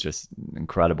him, who's just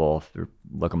incredible.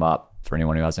 Look him up for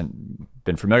anyone who hasn't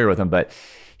been familiar with him. But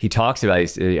he talks about, I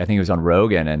think he was on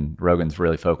Rogan, and Rogan's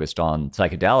really focused on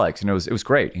psychedelics. And it was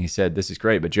great. And he said, this is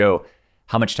great, but Joe,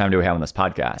 how much time do we have on this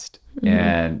podcast?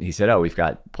 And he said, we've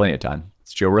got plenty of time.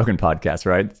 It's Joe Rogan podcast,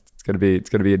 right? It's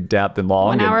gonna be in depth and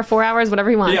long. 1 hour, 4 hours, whatever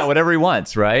he wants. Yeah, whatever he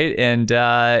wants, right? And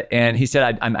he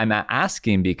said, I'm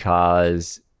asking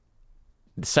because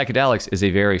psychedelics is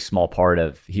a very small part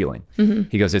of healing.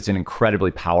 He goes, it's an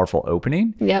incredibly powerful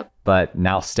opening. Yep. But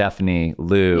now, Stephanie,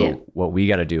 Lou, what we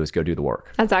got to do is go do the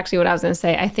work. That's actually what I was going to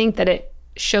say. I think that it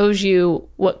shows you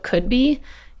what could be,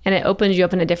 and it opens you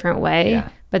up in a different way. Yeah.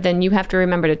 But then you have to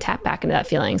remember to tap back into that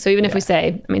feeling. So even if we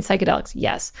say, psychedelics,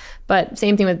 yes. But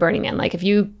same thing with Burning Man. Like if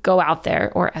you go out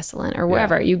there, or Esalen or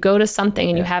wherever, you go to something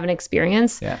and you have an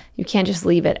experience, you can't just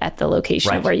leave it at the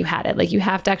location of where you had it. Like you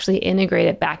have to actually integrate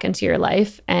it back into your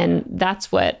life. And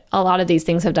that's what a lot of these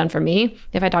things have done for me.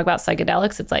 If I talk about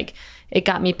psychedelics, it's like it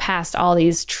got me past all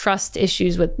these trust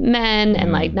issues with men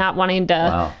and like not wanting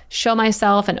to show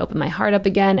myself and open my heart up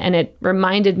again. And it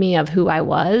reminded me of who I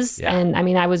was. And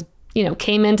I was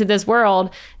came into this world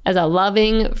as a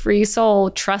loving, free soul,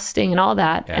 trusting and all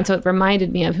that. And so it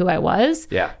reminded me of who I was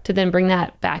to then bring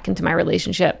that back into my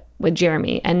relationship with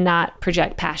Jeremy and not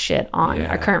project past shit on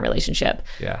our current relationship.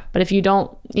 Yeah. But if you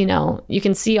don't, you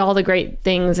can see all the great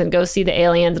things and go see the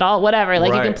aliens and all whatever.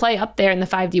 Like you can play up there in the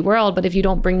 5D world, but if you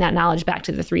don't bring that knowledge back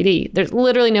to the 3D, there's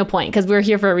literally no point, because we're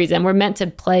here for a reason. We're meant to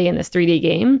play in this 3D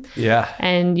game. Yeah.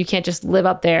 And you can't just live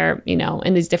up there,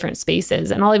 in these different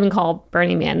spaces. And I'll even call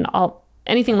Burning Man,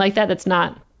 anything like that that's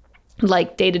not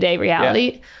like day-to-day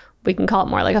reality. Yeah. We can call it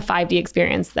more like a 5D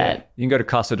experience that you can go to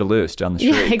Casa de Luz down the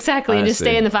street. Yeah, exactly. Honestly. And just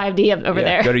stay in the 5D over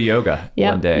there. Go to yoga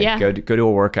one day. Yeah. Go to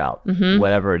a workout,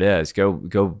 whatever it is.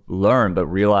 Go learn, but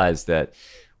realize that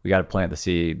we got to plant the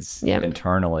seeds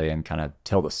internally and kind of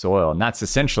till the soil. And that's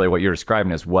essentially what you're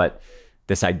describing is what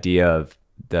this idea of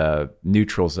the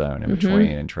neutral zone in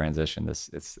between and transition.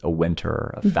 It's a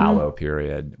winter, a fallow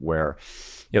period where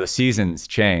the seasons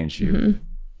change.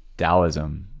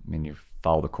 Taoism, you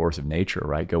follow the course of nature,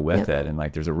 right? Go with it. And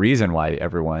like, there's a reason why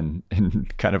everyone in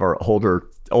kind of our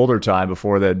older time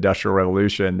before the Industrial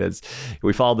Revolution is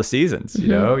we follow the seasons, and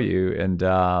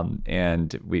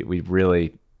we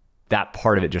really, that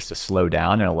part of it just to slow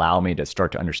down and allow me to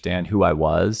start to understand who I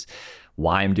was,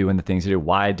 why I'm doing the things I do,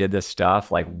 why I did this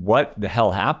stuff, like what the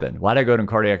hell happened? Why did I go to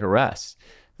cardiac arrest?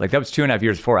 Like that was 2.5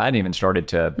 years before I hadn't even started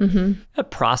to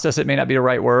process it, may not be the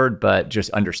right word, but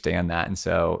just understand that. And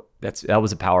so that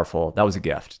was a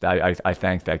gift. I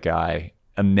thank that guy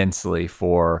immensely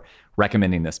for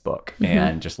recommending this book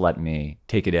and just letting me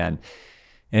take it in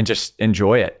and just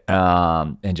enjoy it.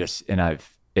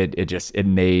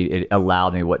 It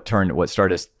allowed me what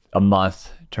started as a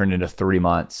month turned into 3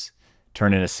 months,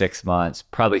 turned into 6 months,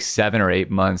 probably 7 or 8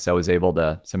 months. I was able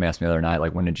to, somebody asked me the other night,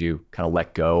 like, when did you kind of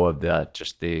let go of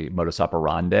the modus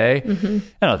operandi? I don't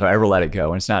know if I ever let it go.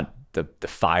 And it's not the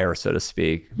fire, so to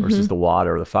speak, versus the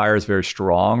water. The fire is very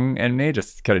strong in me,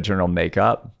 just kind of general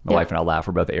makeup. My wife and I laugh.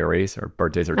 We're both Aries. Our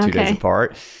birthdays are 2 days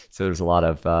apart. So there's a lot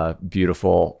of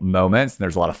beautiful moments, and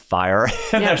there's a lot of fire.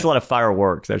 And there's a lot of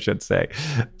fireworks, I should say.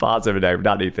 Positive and negative,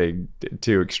 not anything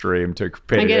too extreme to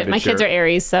paint. I get it. My kids are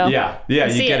Aries, so yeah, you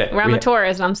get it. I'm a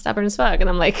Taurus, and I'm stubborn as fuck. And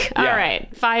I'm like, all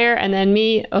right, fire, and then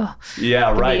me. Oh,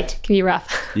 yeah, right. Can be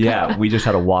rough. Yeah, we just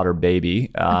had a water baby.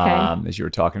 As you were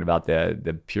talking about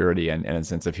the purity and a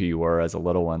sense of who you were as a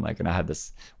little one. Like, and I had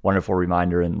this wonderful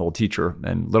reminder in Little Teacher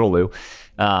and Little Lou.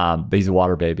 But he's a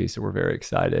water baby, so we're very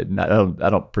excited. And I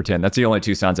don't pretend. That's the only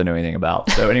 2 signs I know anything about.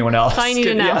 So anyone else I need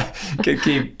to know.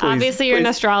 Please, obviously you're an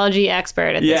astrology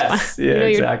expert at this point. Yeah,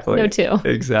 exactly. No two.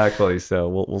 Exactly. So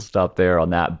we'll stop there on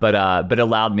that. But it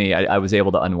allowed me, I was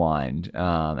able to unwind.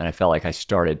 And I felt like I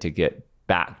started to get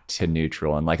back to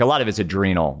neutral. And like a lot of it's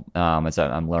adrenal, as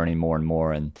I'm learning more and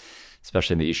more. And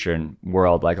especially in the Eastern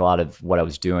world, like a lot of what I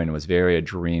was doing was very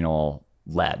adrenal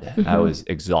led. I was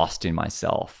exhausting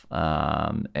myself,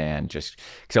 and just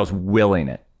because I was willing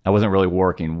it. I wasn't really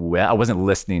working. I wasn't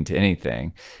listening to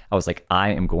anything. I was like, I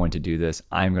am going to do this.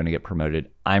 I'm going to get promoted.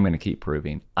 I'm going to keep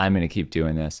proving. I'm going to keep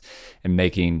doing this and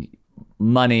making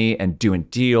money and doing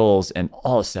deals and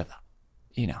all this stuff.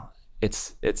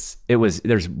 There's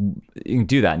you can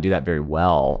do that and do that very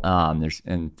well.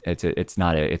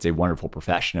 It's a wonderful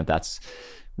profession if that's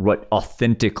what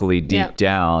authentically deep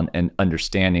down and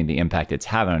understanding the impact it's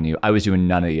having on you. I was doing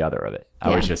none of the other of it.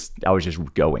 I was just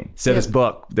going. So this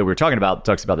book that we're talking about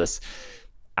talks about this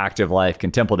active life,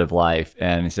 contemplative life,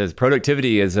 and it says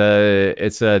productivity is such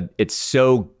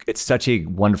a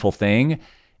wonderful thing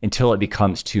until it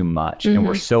becomes too much, and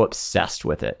we're so obsessed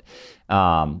with it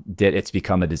that it's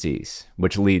become a disease,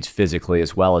 which leads physically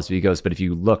as well as egos. But if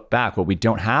you look back, what we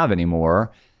don't have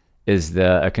anymore is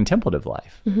a contemplative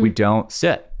life. We don't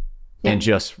sit and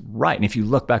just write. And if you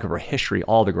look back over history,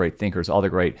 all the great thinkers, all the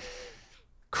great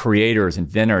creators,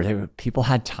 inventors, people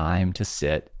had time to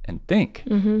sit and think.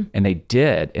 And they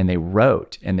did, and they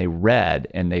wrote, and they read,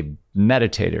 and they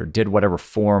meditated, or did whatever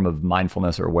form of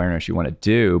mindfulness or awareness you want to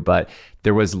do. But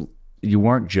you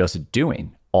weren't just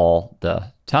doing all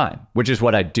the time, which is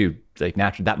what I do. Like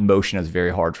naturally, that motion is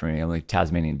very hard for me. I'm like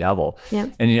Tasmanian devil.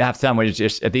 And you have time where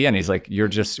just at the end, he's like,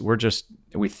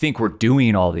 we think we're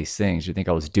doing all these things. You think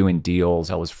I was doing deals.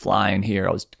 I was flying here.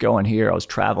 I was going here. I was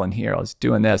traveling here. I was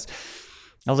doing this.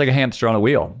 I was like a hamster on a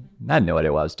wheel. I had no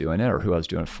idea why I was doing it or who I was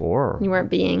doing it for. You weren't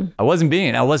being. I wasn't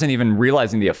being. I wasn't even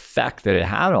realizing the effect that it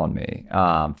had on me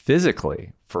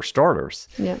physically, for starters.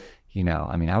 I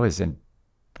was in,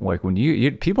 like, when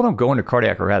you people don't go into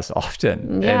cardiac arrest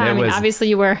often. Obviously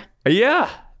you were. Yeah.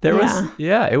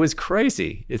 It was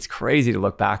crazy. It's crazy to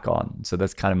look back on. So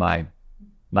that's kind of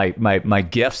my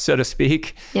gift, so to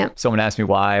speak. Someone asked me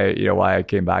why I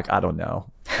came back. I don't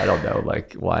know,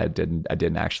 like why I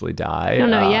didn't actually die. I don't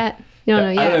know yet. You don't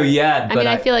know yet. I don't know yet.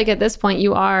 I feel like at this point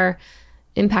you are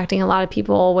impacting a lot of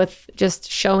people with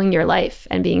just showing your life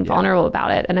and being vulnerable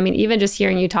about it. And I mean, even just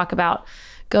hearing you talk about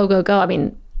go, go, go. I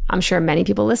mean, I'm sure many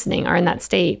people listening are in that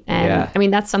state. And I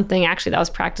mean, that's something actually that I was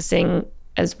practicing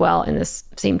as well in this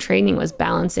same training, was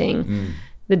balancing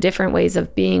the different ways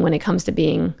of being when it comes to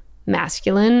being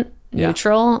masculine,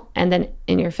 neutral, and then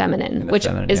in your feminine, which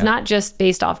is not just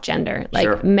based off gender.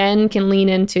 Like men can lean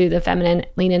into the feminine,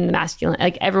 lean into the masculine.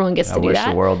 Like everyone gets to do that. I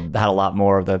wish the world had a lot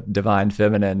more of the divine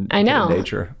feminine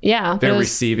nature. Yeah. They're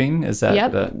receiving, is that?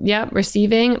 Yep,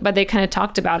 receiving. But they kind of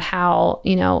talked about how,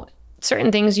 you know,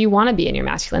 certain things you want to be in your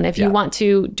masculine. If you want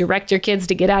to direct your kids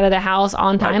to get out of the house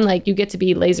on time, like you get to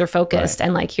be laser focused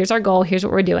and like, here's our goal, here's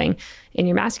what we're doing in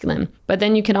your masculine. But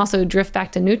then you can also drift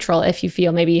back to neutral if you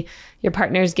feel maybe your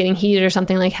partner's getting heated or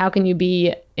something. Like, how can you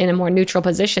be in a more neutral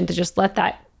position to just let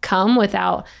that come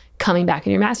without coming back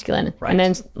in your masculine? And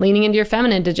then leaning into your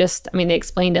feminine to just, I mean, they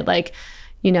explained it like,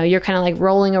 you know, you're kind of like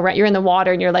rolling around, you're in the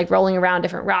water and you're like rolling around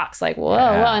different rocks, like, whoa.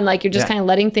 And like, you're just kind of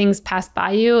letting things pass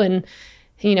by you and,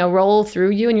 you know, roll through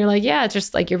you, and you're like, it's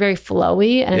just like, you're very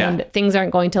flowy and things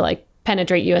aren't going to like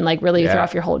penetrate you and like really throw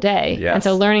off your whole day. And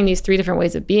so learning these 3 different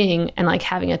ways of being and like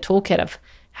having a toolkit of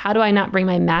how do I not bring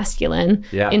my masculine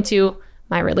into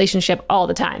my relationship all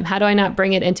the time? How do I not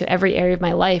bring it into every area of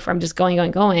my life where I'm just going?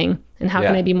 And how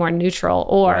can I be more neutral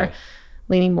or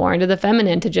leaning more into the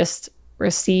feminine to just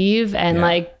receive and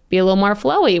like be a little more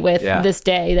flowy with this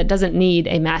day that doesn't need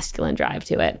a masculine drive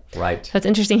to it. Right. So it's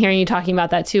interesting hearing you talking about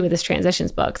that too with this transitions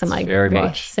book. So I'm like, very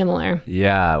much similar.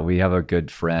 Yeah. We have a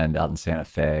good friend out in Santa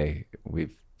Fe.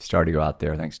 We've started to go out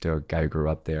there thanks to a guy who grew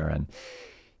up there. And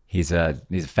he's a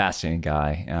fascinating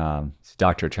guy. He's a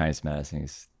doctor of Chinese medicine.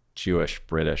 He's Jewish,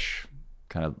 British,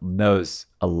 kind of knows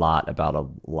a lot about a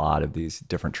lot of these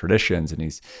different traditions. And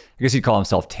I guess he'd call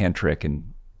himself tantric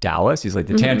and Taoist. He's like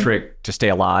the tantric to stay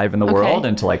alive in the world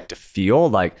and to like to feel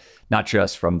like not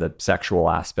just from the sexual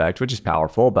aspect, which is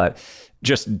powerful, but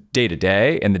just day to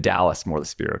day. And the Taoist more the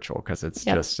spiritual because it's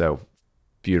just so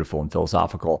beautiful and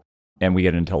philosophical. And we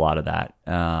get into a lot of that,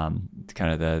 kind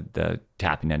of the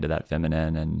tapping into that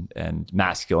feminine and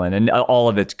masculine, and all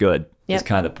of it's good is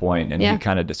kind of the point. And he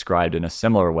kind of described in a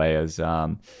similar way as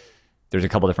there's a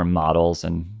couple different models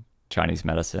in Chinese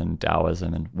medicine,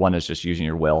 Taoism, and one is just using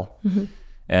your will.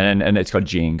 And it's called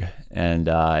Jing,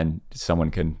 and someone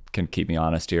can keep me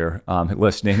honest here,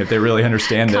 listening if they really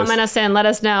understand this. Comment us in, let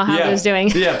us know how those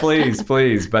doing.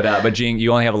 please. But Jing,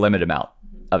 you only have a limited amount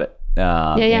of it,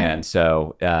 and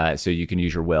so you can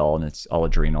use your will, and it's all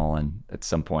adrenal, and at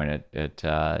some point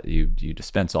you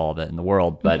dispense all of it in the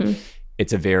world, but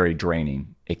it's a very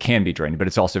draining. It can be draining, but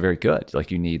it's also very good.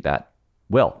 Like you need that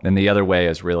will, and the other way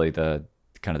is really the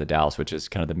kind of the Taoist, which is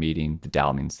kind of the meeting. The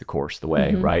Tao means the course, the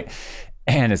way, right?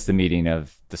 And it's the meeting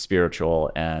of the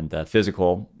spiritual and the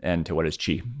physical and to what is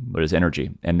chi, what is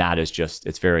energy. And that is just,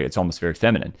 it's almost very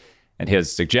feminine. And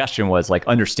his suggestion was like,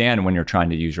 understand when you're trying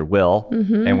to use your will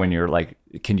and when you're like,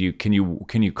 can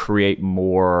you create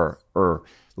more or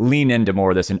lean into more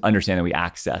of this and understand that we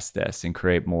access this and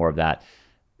create more of that,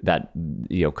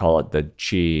 you know, call it the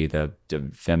chi, the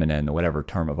feminine, or whatever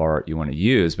term of art you want to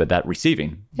use, but that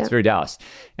receiving, it's very Taoist.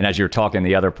 And as you're talking,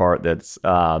 the other part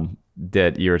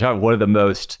that you were talking, one of the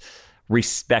most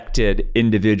respected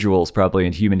individuals probably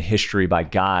in human history by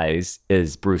guys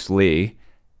is Bruce Lee,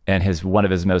 and one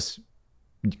of his most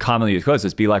commonly used quotes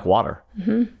is "Be like water,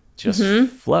 just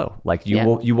flow." Like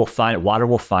you will find water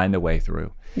will find the way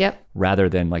through. Rather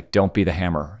than like, don't be the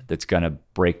hammer that's going to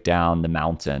break down the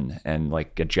mountain and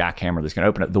like a jackhammer that's going to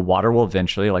open it. The water will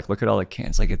eventually, like, look at all the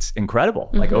cans. Like it's incredible.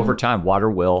 Like over time, water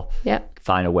will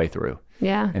find a way through.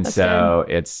 Yeah. And so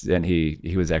and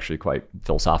he was actually quite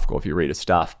philosophical if you read his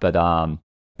stuff, but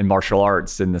in martial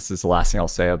arts, and this is the last thing I'll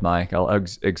say of I'll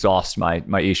exhaust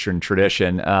my Eastern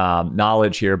tradition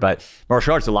knowledge here, but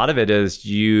martial arts, a lot of it is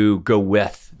you go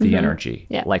with the energy.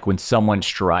 Like when someone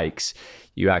strikes,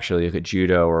 you actually look at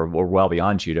judo or well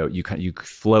beyond judo, you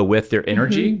flow with their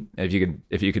energy.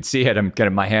 If you could see it, I'm kind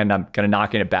of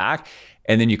knocking it back.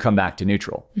 And then you come back to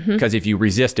neutral. Because if you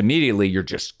resist immediately, you're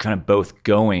just kind of both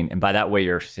going. And by that way,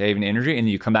 you're saving energy and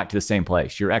you come back to the same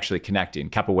place. You're actually connecting.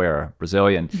 Capoeira,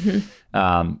 Brazilian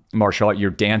martial art,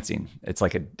 you're dancing. It's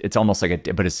almost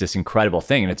like but it's this incredible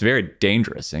thing. And it's very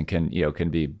dangerous and can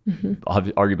be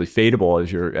arguably fatal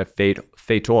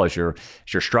as you're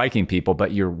striking people.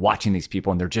 But you're watching these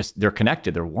people and they're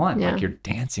connected. They're one. Like you're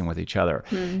dancing with each other.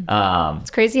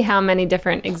 It's crazy how many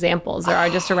different examples there are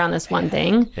just around this one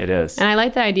thing. It is. And I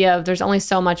like the idea of there's only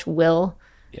so much will,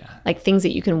 like things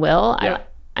that you can will.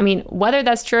 I mean, whether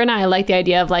that's true or not, I like the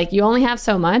idea of like, you only have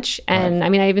so much. And I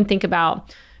mean, I even think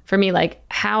about, for me, like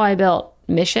how I built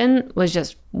mission was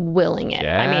just willing it.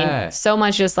 I Yeah. mean, so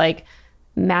much just like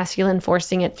masculine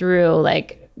forcing it through,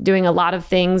 like doing a lot of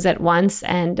things at once.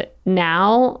 And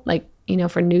now, like, you know,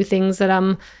 for new things that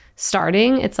I'm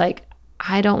starting, it's like,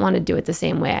 I don't want to do it the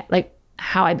same way. Like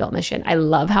how I built Mission. I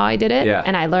love how I did it. Yeah.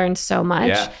 And I learned so much.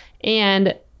 Yeah.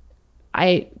 And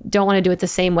I don't want to do it the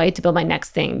same way to build my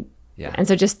next thing. Yeah. And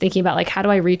so just thinking about like, how do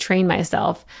I retrain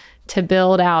myself to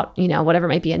build out, you know, whatever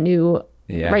might be a new,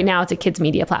 right now it's a kids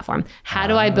media platform. How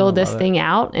do I build this thing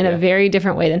out in a very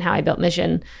different way than how I built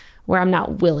Mission, where I'm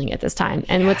not willing at this time?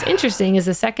 And what's interesting is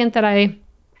the second that I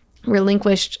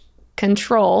relinquished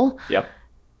control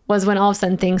was when all of a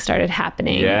sudden things started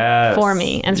happening for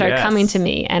me and started coming to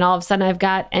me. And all of a sudden I've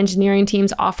got engineering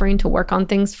teams offering to work on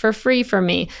things for free for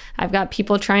me. I've got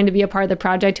people trying to be a part of the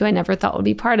project who I never thought would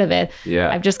be part of it.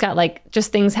 I've just got like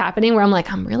just things happening where I'm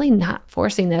like, I'm really not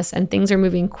forcing this, and things are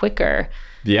moving quicker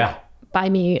by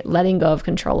me letting go of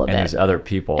control of it. And there's other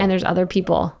people. And there's other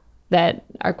people that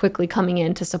are quickly coming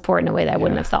in to support in a way that I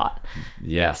wouldn't have thought.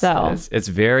 Yes. So it's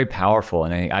very powerful.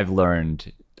 And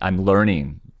I'm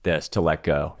learning this to let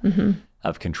go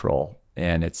of control.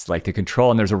 And it's like the control,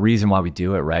 and there's a reason why we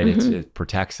do it, right? It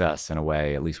protects us in a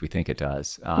way, at least we think it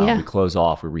does. We close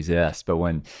off, we resist. But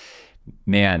when,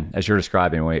 man, as you're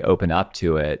describing, when we open up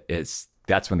to it,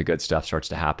 that's when the good stuff starts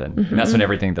to happen. And that's when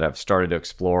everything that I've started to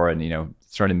explore and, you know,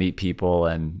 starting to meet people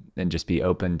and just be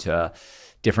open to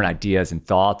different ideas and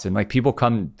thoughts, and like people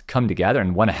come together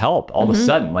and want to help all of a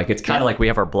sudden. Like it's kind of like we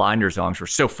have our blinders on, so we're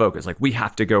so focused, like we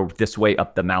have to go this way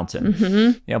up the mountain,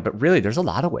 you know, but really there's a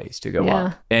lot of ways to go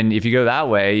up. And if you go that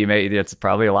way, it's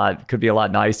probably could be a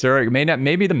lot nicer. It may not,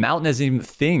 maybe the mountain isn't even the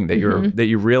thing that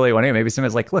you really want to. Maybe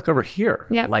someone's like, look over here.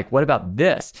 Like, what about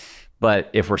this? But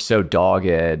if we're so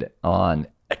dogged on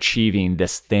achieving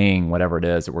this thing, whatever it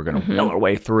is that we're going to will our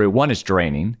way through, one is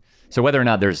draining. So whether or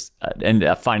not there's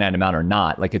a finite amount or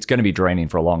not, like it's going to be draining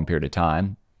for a long period of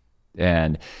time.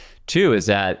 And two is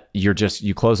that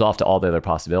you close off to all the other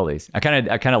possibilities. I kind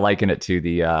of liken it to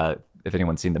the, if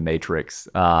anyone's seen The Matrix,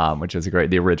 which is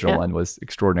the original one was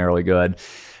extraordinarily good.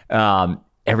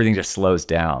 Everything just slows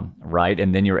down, right?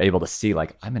 And then you're able to see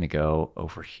like, I'm going to go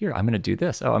over here. I'm going to do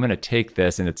this. Oh, I'm going to take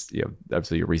this. And it's, you know,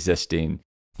 obviously you're resisting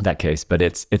that case, but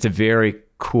it's a very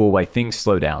cool way. Things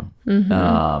slow down.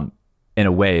 In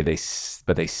a way, they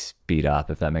speed up,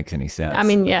 if that makes any sense. I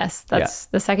mean, yes, that's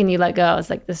the second you let go, it's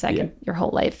like the second your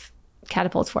whole life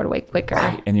catapults forward way quicker.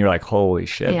 Right. And you're like, holy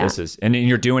shit, this is, and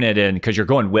you're doing it because you're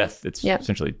going with, it's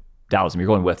essentially Taoism. You're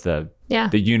going with the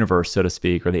universe, so to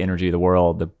speak, or the energy of the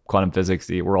world, the quantum physics,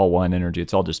 we're all one energy.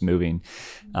 It's all just moving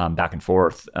back and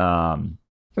forth. It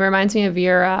reminds me of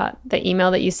your, the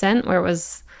email that you sent where it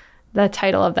was the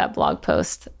title of that blog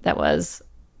post that was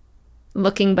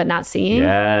looking but not seeing.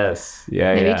 Yes.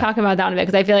 Yeah. Maybe talk about that one a bit,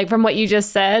 because I feel like from what you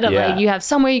just said, of like you have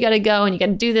somewhere you got to go and you got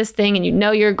to do this thing and you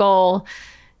know your goal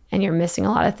and you're missing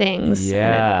a lot of things.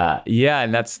 Yeah.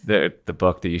 And that's the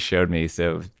book that you showed me.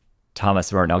 So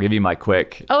Thomas Merton, I'll give you my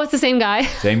quick. Oh, it's the same guy.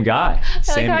 Same guy,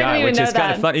 which is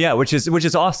kind of fun. Yeah, which is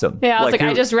awesome. Yeah, I was like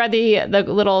I just read the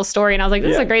little story and I was like,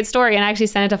 this is a great story, and I actually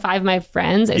sent it to 5 of my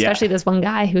friends, especially this one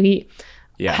guy who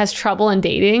has trouble in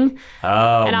dating.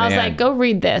 Oh, and I was like, go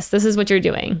read this. This is what you're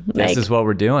doing. This is what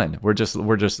we're doing. We're just.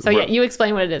 So you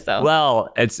explain what it is though.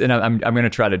 Well, and I'm going to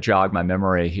try to jog my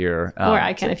memory here. Or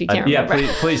I can if you can't remember.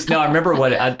 Yeah, please. No, I remember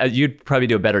what you'd probably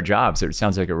do a better job. So it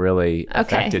sounds like it really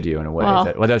affected you in a way.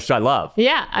 That's what I love.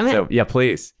 Yeah, I mean. So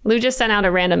please. Lou just sent out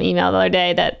a random email the other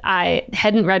day that I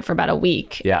hadn't read for about a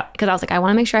week. Yeah. Because I was like, I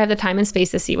want to make sure I have the time and space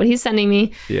to see what he's sending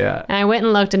me. Yeah. And I went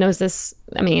and looked, and it was this.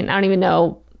 I mean, I don't even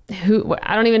know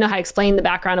how to explain the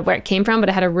background of where it came from, but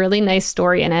it had a really nice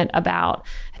story in it about,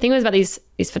 I think it was about these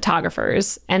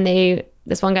photographers, and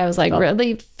this one guy was like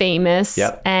really famous,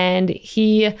 and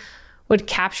he would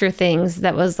capture things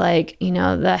that was like, you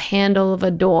know, the handle of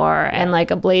a door and like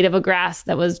a blade of a grass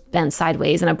that was bent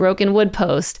sideways and a broken wood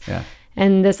post. Yeah.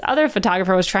 And this other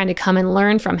photographer was trying to come and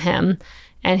learn from him.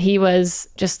 And he was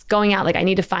just going out like, I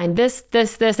need to find this.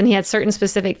 And he had certain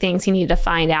specific things he needed to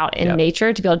find out in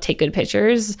nature to be able to take good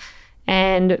pictures.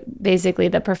 And basically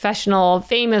the professional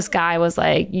famous guy was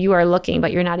like, you are looking,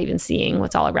 but you're not even seeing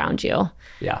what's all around you.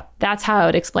 Yeah. That's how I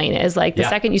would explain it, is like the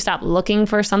second you stop looking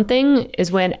for something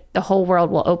is when the whole world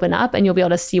will open up and you'll be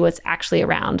able to see what's actually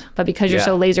around. But because you're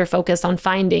so laser focused on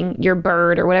finding your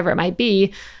bird or whatever it might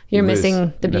be, you're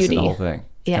missing the beauty. Missing the whole thing.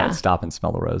 Yeah. Kind of stop and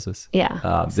smell the roses.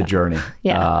 Yeah. The journey.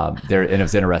 Yeah. And it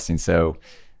was interesting. So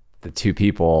the two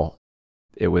people,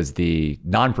 it was the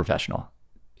non-professional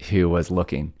who was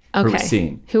looking. Okay. who was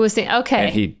seen. Who was seen? Okay.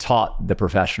 And he taught the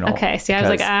professional. Okay. See, I was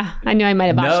like, I knew I might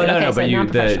have botched it. Okay, No, so but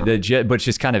non-professional. but it's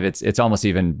just kind of, it's almost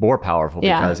even more powerful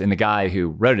because, and the guy who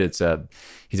wrote it,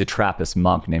 he's a Trappist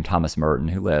monk named Thomas Merton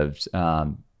who lived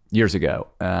years ago,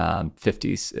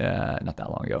 50s, not that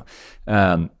long ago.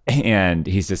 And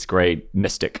he's this great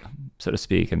mystic, so to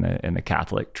speak, in the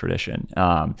Catholic tradition.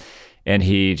 And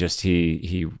he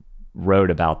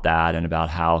wrote about that and about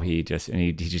how he just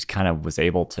kind of was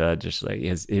able to just like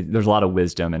there's a lot of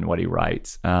wisdom in what he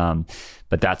writes. But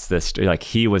that's this, like,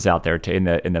 he was out there in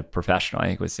the professional, I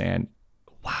think, was saying,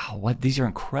 wow, these are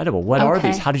incredible. What are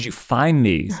these? How did you find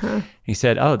these? He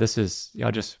said, oh, this is,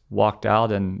 I just walked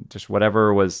out and just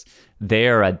whatever was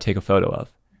there, I'd take a photo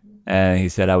of. And he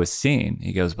said, I was seen.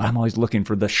 He goes, but I'm always looking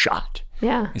for the shot.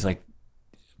 Yeah. He's like,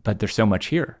 but there's so much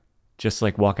here. Just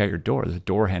like walk out your door. There's a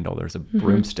door handle. There's a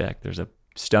broomstick. There's a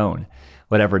stone,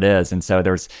 whatever it is. And so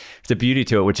there's a beauty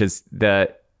to it, which is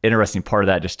the interesting part of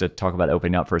that, just to talk about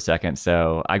opening up for a second.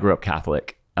 So I grew up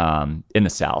Catholic in the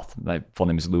South. My full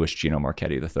name is Louis Gino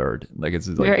Marchetti III. Like, it's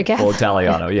like full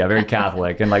Italiano. Yeah, very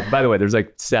Catholic. And like, by the way, there's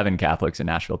like 7 Catholics in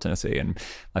Nashville, Tennessee, and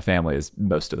my family is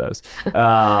most of those.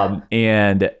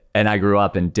 And I grew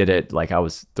up and did it like I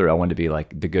wanted to be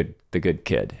like the good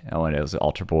kid. I was an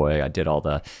altar boy. I did all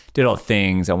the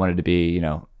things. I wanted to be,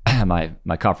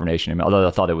 my confirmation name, although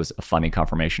I thought it was a funny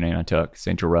confirmation name I took,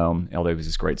 St. Jerome, although he was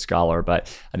this great scholar,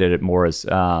 but I did it more as,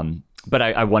 but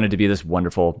I wanted to be this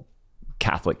wonderful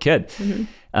Catholic kid.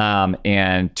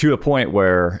 And to a point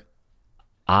where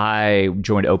I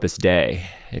joined Opus Dei.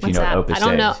 If you know what Opus Dei. I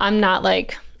don't know. I'm not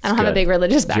like, I don't have a big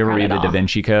religious background. Did you ever read the Da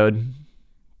Vinci Code?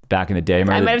 Back in the day, I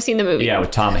might have seen the movie. Yeah,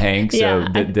 with Tom Hanks. So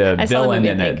the villain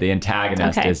and the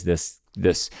antagonist is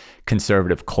this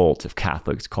conservative cult of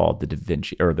Catholics called the Da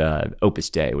Vinci or the Opus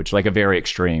Dei, which is like a very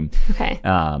extreme. Okay.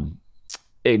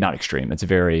 Not extreme. It's a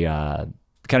very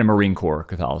kind of Marine Corps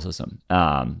Catholicism,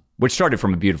 which started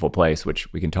from a beautiful place,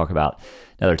 which we can talk about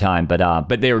another time.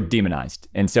 But they were demonized,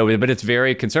 and so but it's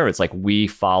very conservative. It's like we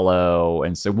follow,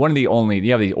 and so one of the only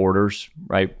you have these orders,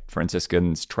 right?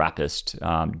 Franciscans, Trappist,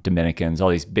 Dominicans, all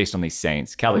these based on these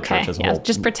saints. Catholic Church as a whole.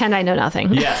 Just pretend I know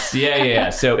nothing. Yes, yeah.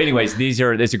 So, anyways,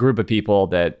 there's a group of people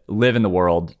that live in the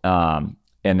world, and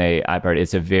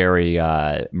it's a very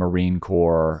Marine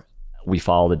Corps. We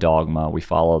follow the dogma. We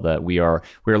follow we are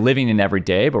living in every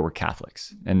day, but we're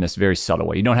Catholics in this very subtle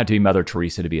way. You don't have to be Mother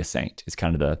Teresa to be a saint. It's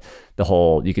kind of the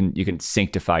whole, you can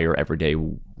sanctify your everyday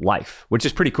life, which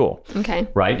is pretty cool. Okay.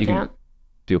 Right? You can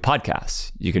do a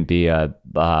podcast. You can be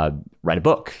write a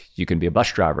book. You can be a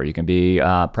bus driver. You can be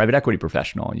a private equity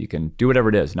professional. You can do whatever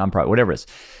it is, nonprofit, whatever it is.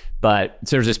 But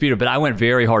so there's this beauty, but I went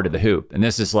very hard to the hoop. And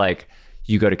this is like,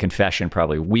 you go to confession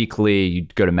probably weekly. You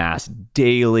go to mass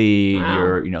daily.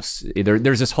 Wow.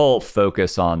 There's this whole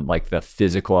focus on like the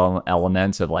physical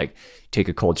elements of like take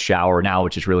a cold shower now,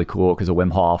 which is really cool because of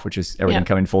Wim Hof, which is everything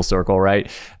coming full circle,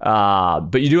 right?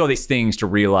 But you do all these things to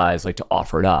realize, like to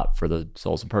offer it up for the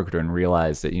souls in purgatory and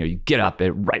realize that, you get up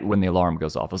right when the alarm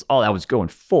goes off. I was going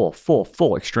full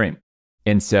extreme.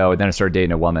 And so then I started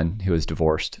dating a woman who was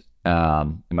divorced,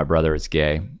 and my brother is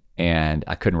gay. And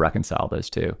I couldn't reconcile those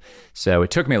two. So it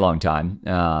took me a long time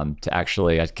I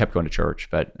kept going to church,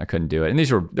 but I couldn't do it. And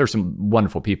there were some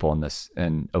wonderful people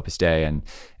in Opus Dei, and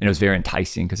it was very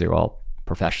enticing because they were all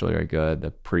professionally very good. The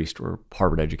priests were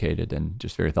Harvard educated and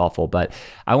just very thoughtful. But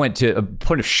I went to a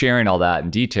point of sharing all that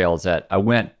in details that I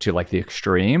went to like the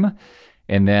extreme.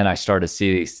 And then I started to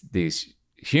see these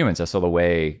humans. I saw the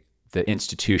way the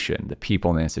institution, the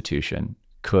people in the institution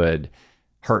could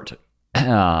hurt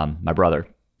my brother.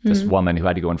 This woman who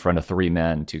had to go in front of 3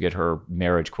 men to get her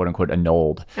marriage, quote unquote,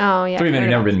 annoyed. Oh, yeah. 3 men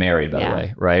who'd never been married, by the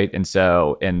way, right? And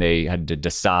so, and they had to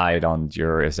decide on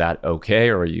is that okay,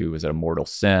 or is it a mortal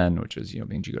sin, which is,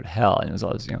 means you go to hell. And it was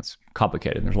always, it's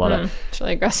complicated. And there's a lot of... It's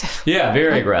really aggressive. Yeah,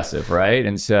 very aggressive, right?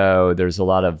 And so there's a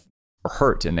lot of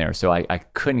hurt in there. So I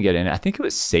couldn't get in. I think it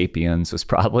was Sapiens was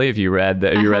probably, if you read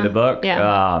the book.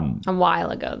 Yeah. A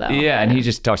while ago though. Yeah. And he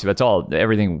just talks about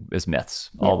everything is myths.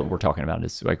 All that we're talking about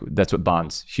is like, that's what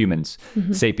bonds humans,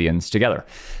 sapiens together,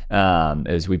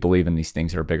 is we believe in these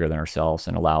things that are bigger than ourselves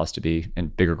and allow us to be in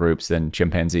bigger groups than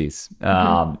chimpanzees.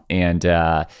 And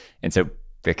so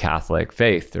the Catholic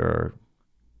faith or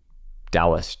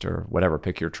Taoist or whatever,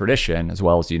 pick your tradition, as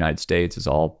well as the United States, is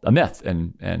all a myth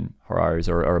and horrors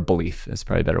or a belief is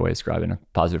probably a better way of describing a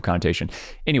positive connotation.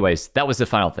 Anyways, that was the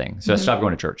final thing. So I stopped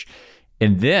going to church.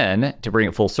 And then to bring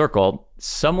it full circle,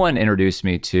 someone introduced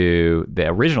me to the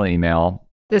original email.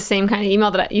 The same kind of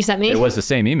email that you sent me? It was the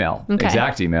same email,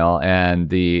 exact email. And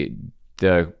the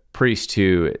priest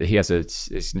who, his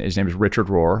name is Richard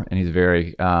Rohr, and he's a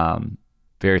very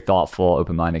very thoughtful,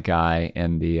 open-minded guy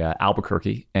in the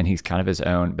Albuquerque, and he's kind of his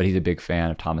own, but he's a big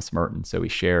fan of Thomas Merton, so he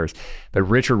shares. But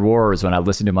Richard Rohr is when I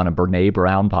listened to him on a Brene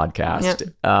Brown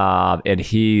podcast, and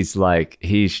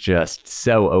he's just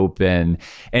so open,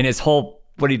 and his whole,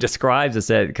 what he describes is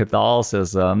that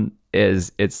Catholicism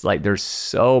is, it's like there's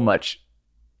so much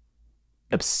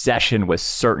obsession with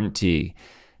certainty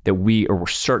or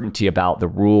certainty about the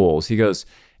rules. He's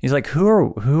like, who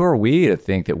are we to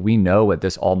think that we know what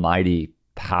this almighty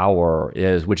power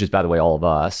is, which is, by the way, all of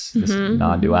us, this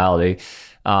non-duality.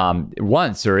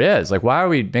 Once there is, like, why are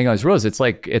we making all these rules? It's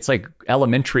like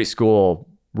elementary school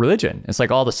religion. It's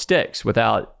like all the sticks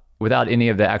without any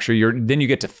of the actual, then you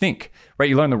get to think, right?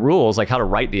 You learn the rules, like how to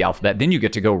write the alphabet. Then you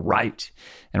get to go write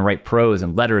prose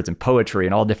and letters and poetry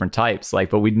and all different types. Like,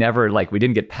 but we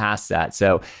didn't get past that.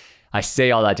 So I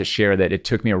say all that to share that it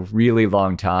took me a really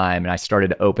long time, and I started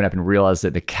to open up and realize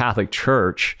that the Catholic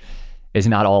Church is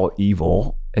not all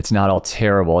evil. It's not all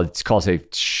terrible. It's caused a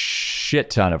shit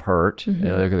ton of hurt.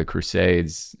 Look at the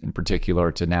Crusades in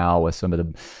particular, to now with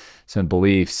some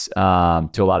beliefs to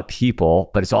a lot of people,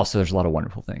 but it's also, there's a lot of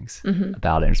wonderful things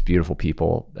about it. There's beautiful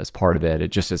people as part of it.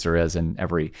 It just as there is in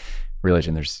every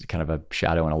religion, there's kind of a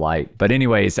shadow and a light. But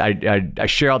anyways, I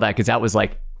share all that because that was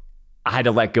like, I had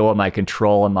to let go of my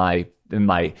control and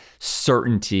my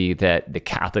certainty that the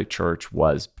Catholic Church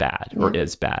was bad or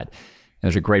is bad.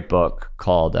 There's a great book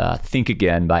called Think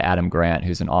Again by Adam Grant,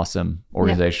 who's an awesome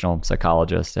organizational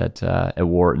psychologist at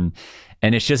Wharton.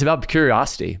 And it's just about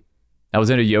curiosity. I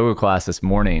was in a yoga class this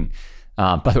morning.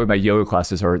 By the way, my yoga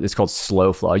classes it's called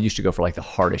slow flow. I used to go for like the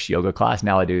hardest yoga class.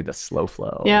 Now I do the slow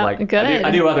flow. Yeah, like, good. I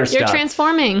do other stuff. You're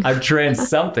transforming. I'm trans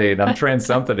something.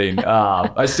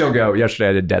 I still go. Yesterday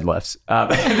I did deadlifts.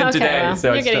 Okay, today, well,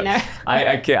 so you're getting there.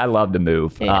 I can't. I love to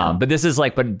move. Yeah. But this is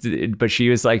like, but she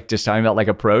was like just talking about like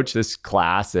approach this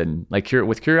class and like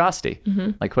with curiosity,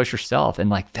 like push yourself, and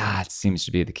like that seems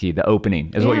to be the key. The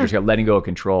opening is what you're just letting go of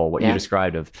control. What you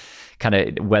described of kind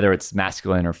of whether it's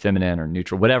masculine or feminine or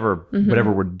neutral, whatever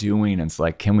we're doing. It's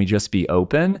like, can we just be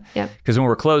open? Yeah. Because when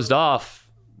we're closed off,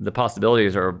 the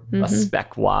possibilities are a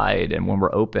speck wide. And when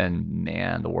we're open,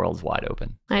 man, the world's wide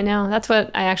open. I know. That's what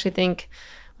I actually think.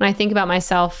 When I think about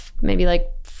myself, maybe like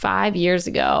 5 years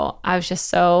ago, I was just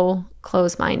so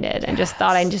closed-minded and just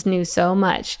thought I just knew so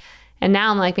much. And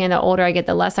now I'm like, man, the older I get,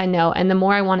 the less I know. And the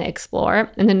more I want to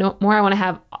explore, and the more I want to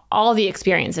have all the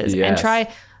experiences and try,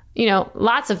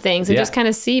 lots of things and just kind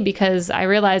of see, because I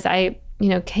realized I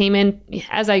came in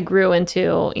as I grew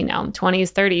into, 20s,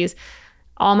 30s,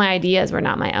 all my ideas were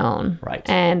not my own. Right.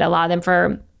 And a lot of them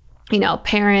for,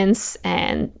 parents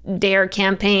and DARE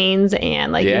campaigns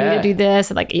and like, you need to do this.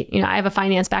 And like, I have a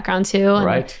finance background too.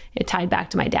 And it tied back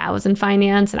to my dad was in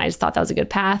finance, and I just thought that was a good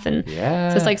path. And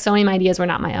so it's like so many of my ideas were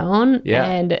not my own. Yeah.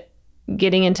 And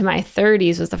getting into my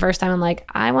 30s was the first time I'm like,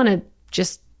 I want to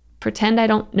just pretend I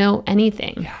don't know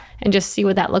anything and just see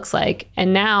what that looks like.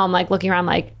 And now I'm like looking around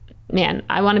like, man,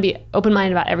 I want to be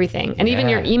open-minded about everything. And even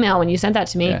your email, when you sent that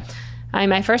to me,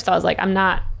 my first thought was like, I'm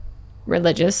not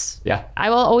religious. Yeah. I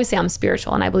will always say I'm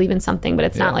spiritual and I believe in something, but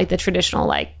it's not like the traditional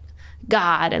like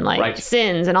God and like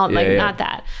sins and all, not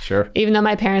that. Sure. Even though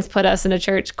my parents put us in a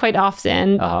church quite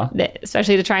often,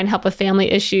 especially to try and help with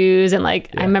family issues. And like,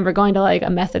 I remember going to like a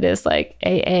Methodist, like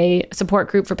AA support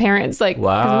group for parents, like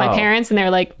because of my parents. And they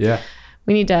were like,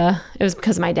 we need to, it was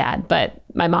because of my dad, but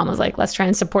my mom was like, let's try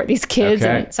and support these kids.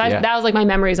 Okay. And so that was like my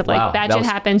memories of like, bad shit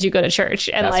happens, you go to church.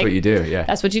 And that's like, what you do. Yeah.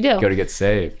 That's what you do. Go to get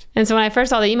saved. And so when I first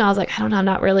saw the email, I was like, I don't know, I'm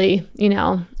not really,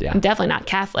 I'm definitely not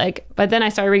Catholic. But then I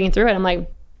started reading through it. I'm like,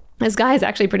 this guy is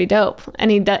actually pretty dope.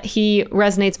 And he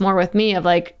resonates more with me of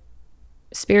like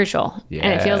spiritual. Yes.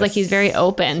 And it feels like he's very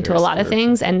open to a lot of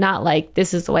things and not like,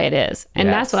 this is the way it is. And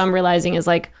that's what I'm realizing is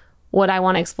like, what I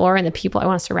want to explore and the people I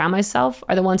want to surround myself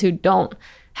are the ones who don't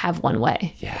have one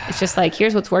way. Yeah. It's just like,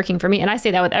 here's what's working for me. And I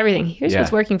say that with everything. Here's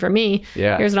what's working for me.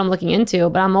 Yeah. Here's what I'm looking into.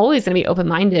 But I'm always going to be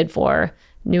open-minded for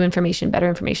new information, better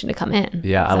information to come in.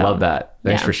 Yeah, so, I love that.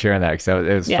 Thanks for sharing that. So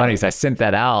it was funny because I sent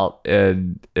that out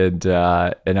and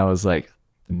I was like,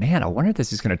 man, I wonder if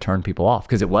this is going to turn people off,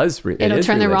 because it'll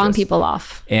turn the wrong people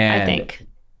off, I think.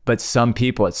 But some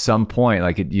people at some point,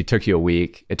 like it took you a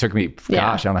week. It took me,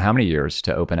 gosh, I don't know how many years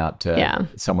to open up to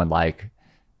someone like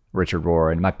Richard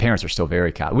Rohr. And my parents are still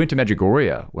very Catholic. We went to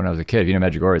Medjugorje when I was a kid. You know,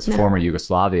 Medjugorje is former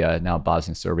Yugoslavia, now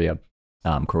Bosnia, Serbia,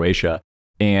 Croatia.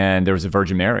 And there was a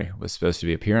Virgin Mary was supposed to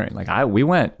be appearing. Like we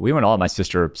went all. My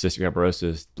sister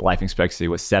Barbarosa's life expectancy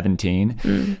was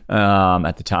 17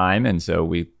 at the time. And so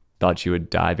we thought she would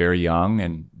die very young,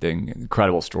 and the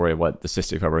incredible story of what the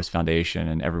Cystic Fibrosis Foundation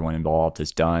and everyone involved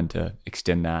has done to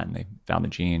extend that. And they found the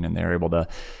gene, and they're able to,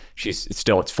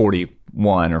 it's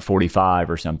 41 or 45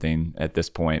 or something at this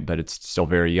point, but it's still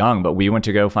very young. But we went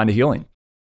to go find a healing.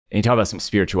 And you talk about some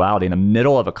spirituality in the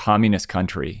middle of a communist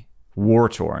country, war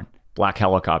torn, black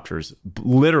helicopters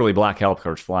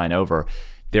flying over.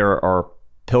 There are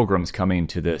pilgrims coming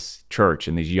to this church,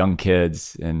 and these young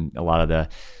kids, and a lot of the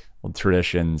old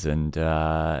traditions. And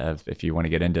if you want to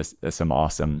get into some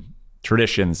awesome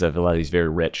traditions of a lot of these very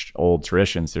rich old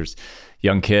traditions, there's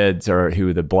young kids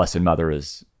who the Blessed Mother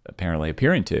is apparently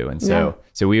appearing to. And so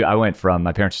I went from,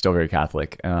 my parents are still very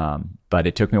Catholic, but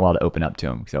it took me a while to open up to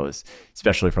them, because I was,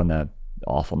 especially from the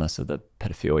awfulness of the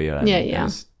pedophilia. And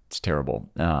it's terrible.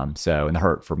 And the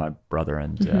hurt for my brother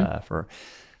and for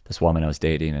this woman I was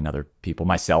dating and other people,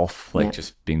 myself,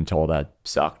 just being told I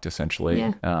sucked, essentially.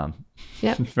 You're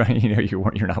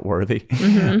not worthy.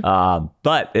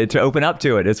 But to open up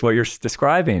to it, it's what you're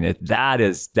describing.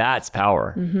 That's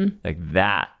power. Like,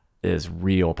 that is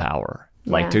real power.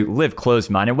 Like, to live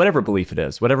closed-minded, whatever belief it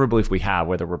is, whatever belief we have,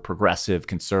 whether we're progressive,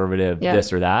 conservative,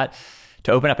 this or that,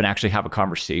 to open up and actually have a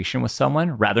conversation with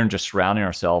someone, rather than just surrounding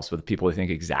ourselves with people who think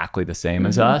exactly the same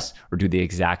as us, or do the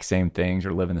exact same things,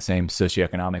 or live in the same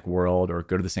socioeconomic world, or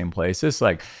go to the same places.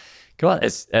 Like, go on,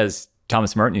 as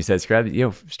Thomas Merton, you said,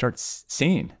 start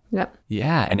seeing.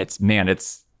 Yeah. And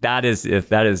that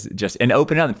is just, and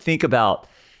open up and think about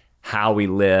how we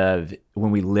live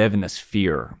when we live in this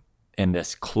fear and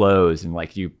this close, and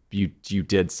like you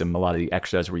did a lot of the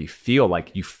exercise where you feel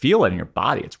it in your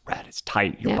body. It's red, it's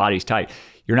tight, your body's tight.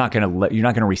 You're not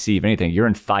gonna receive anything. You're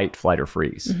in fight, flight, or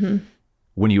freeze.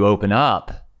 When you open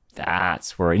up,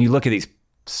 that's where, and you look at these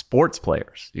sports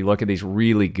players, you look at these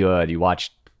really good, you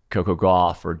watch Coco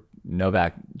Gauff or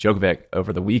Novak Djokovic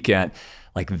over the weekend,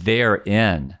 like, they're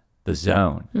in the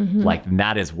zone. Like,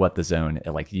 that is what the zone,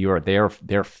 like,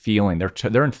 they're feeling,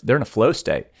 they're in a flow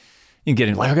state. You can get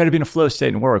in, like, I got to be in a flow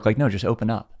state and work. Like, no, just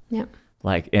open up.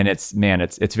 Like, and it's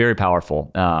very powerful.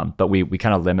 But we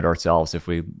kind of limit ourselves if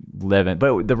we live in,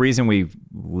 but the reason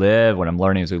what I'm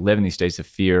learning is we live in these states of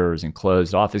fears and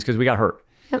closed off is because we got hurt.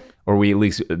 Or we at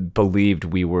least believed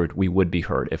we would be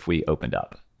hurt if we opened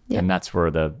up. And that's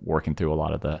where working through a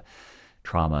lot of the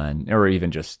trauma or even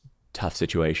just tough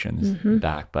situations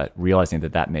back, but realizing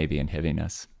that may be inhibiting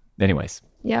us. Anyways,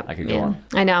 I could go on.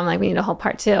 I know, I'm like, we need a whole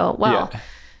part 2. Well,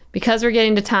 because we're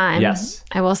getting to time,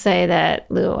 I will say that,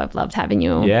 Lou, I've loved having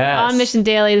you on Mission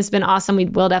Daily. This has been awesome. We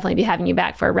will definitely be having you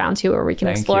back for a round 2 where we can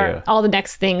explore all the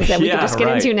next things that we can just get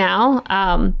into now.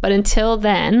 But until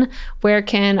then, where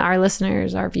can our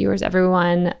listeners, our viewers,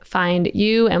 everyone find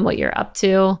you and what you're up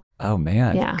to? Oh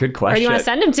man, good question. Where do you want to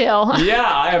send them to?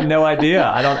 I have no idea.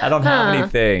 I don't have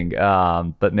anything,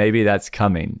 but maybe that's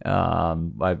coming.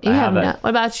 What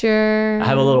about your? I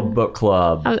have a little book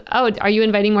club. Are you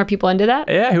inviting more people into that?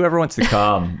 Yeah, whoever wants to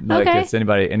come. Like, if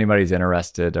anybody's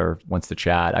interested or wants to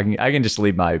chat, I can just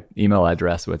leave my email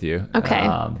address with you. Okay.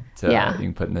 So you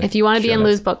can put in the. If you want to be in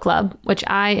Lou's book club, which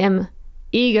I am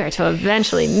eager to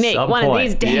eventually make of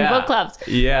these dang book clubs.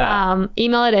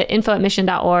 Email it at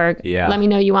info@mission.org. Let me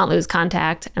know you want Lou's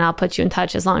contact, and I'll put you in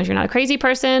touch. As long as you're not a crazy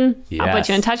person, I'll put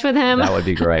you in touch with him. That would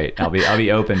be great. I'll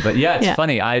be open. But it's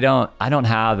funny. I don't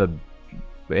have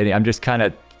I'm just kind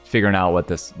of figuring out what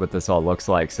this all looks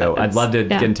like. So I'd love to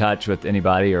get in touch with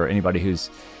anybody who's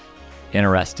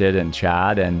interested in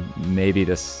chat, and maybe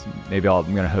I'm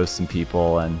going to host some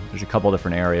people, and there's a couple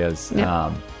different areas.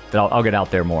 That I'll get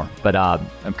out there more, but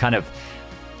I'm kind of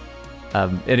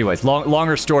anyways,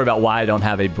 longer story about why I don't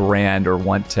have a brand or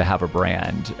want to have a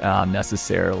brand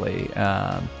necessarily,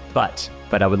 but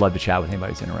I would love to chat with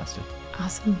anybody who's interested.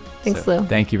 Awesome. Thanks, Lou.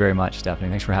 Thank you very much, Stephanie.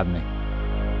 Thanks for having me.